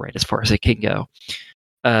way to the right as far as it can go.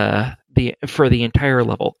 For the entire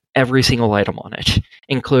level, every single item on it,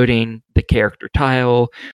 including the character tile,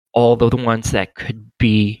 all the ones that could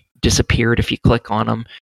be disappeared if you click on them,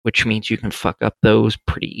 which means you can fuck up those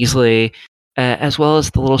pretty easily, as well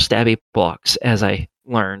as the little stabby blocks, as I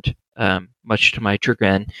learned, much to my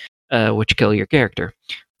chagrin, which kill your character,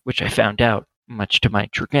 which I found out much to my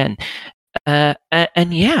chagrin.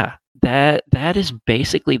 And yeah, that is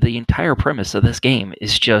basically the entire premise of this game,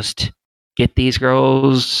 is just get these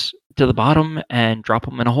girls to the bottom and drop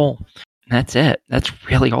them in a hole. And that's it. That's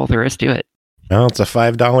really all there is to it. Well, it's a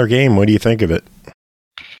 $5 game. What do you think of it?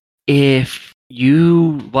 If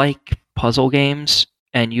you like puzzle games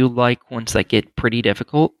and you like ones that get pretty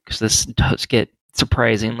difficult, because this does get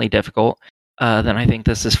surprisingly difficult, then I think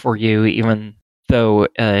this is for you, even though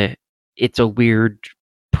it's a weird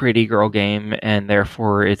pretty girl game, and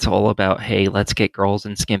therefore it's all about, hey, let's get girls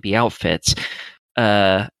in skimpy outfits.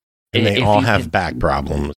 And they all have back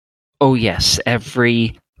problems. Oh yes,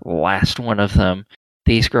 every last one of them.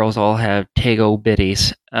 These girls all have Tego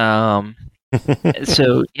bitties.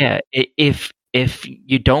 So yeah, if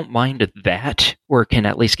you don't mind that, or can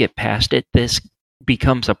at least get past it, this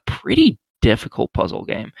becomes a pretty difficult puzzle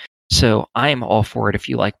game. So I'm all for it if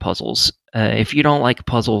you like puzzles. If you don't like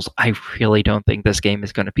puzzles, I really don't think this game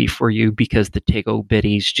is going to be for you, because the Tego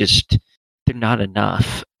bitties they're not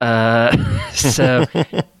enough. So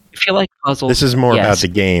if you like puzzles, this is more about the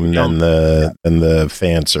game than the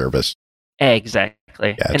fan service. Exactly.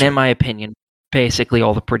 Gotcha. And in my opinion, basically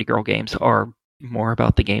all the pretty girl games are more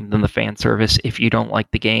about the game than the fan service. If you don't like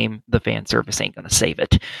the game, the fan service ain't going to save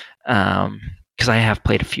it. Because I have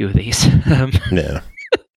played a few of these. Yeah.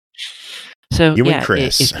 So you and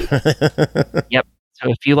Chris. Yep. So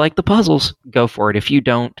if you like the puzzles, go for it. If you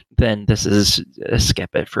don't, then this is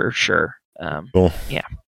skip it for sure. Cool. Yeah.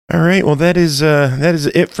 All right. Well, that is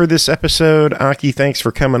it for this episode. Aki, thanks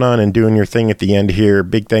for coming on and doing your thing at the end here.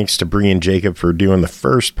 Big thanks to Bree and Jacob for doing the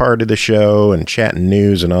first part of the show and chatting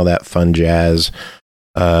news and all that fun jazz.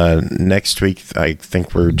 Next week, I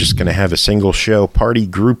think we're just going to have a single show party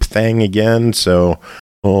group thing again. So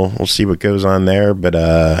we'll see what goes on there.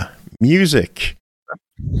 But music,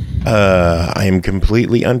 I am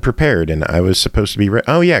completely unprepared, and I was supposed to be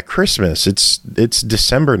oh yeah, Christmas. It's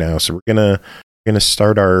December now, so we're gonna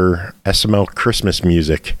start our SML Christmas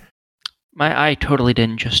music. My eye totally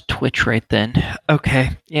didn't just twitch right then.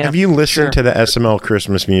 Okay, yeah. Have you listened to the SML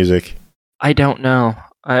Christmas music? I don't know.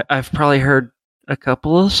 I've probably heard a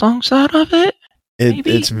couple of songs out of it.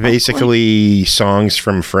 It's basically songs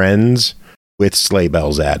from Friends with sleigh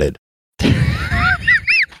bells added.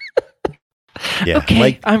 Yeah,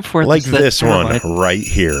 okay, I'm for this one right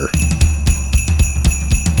here.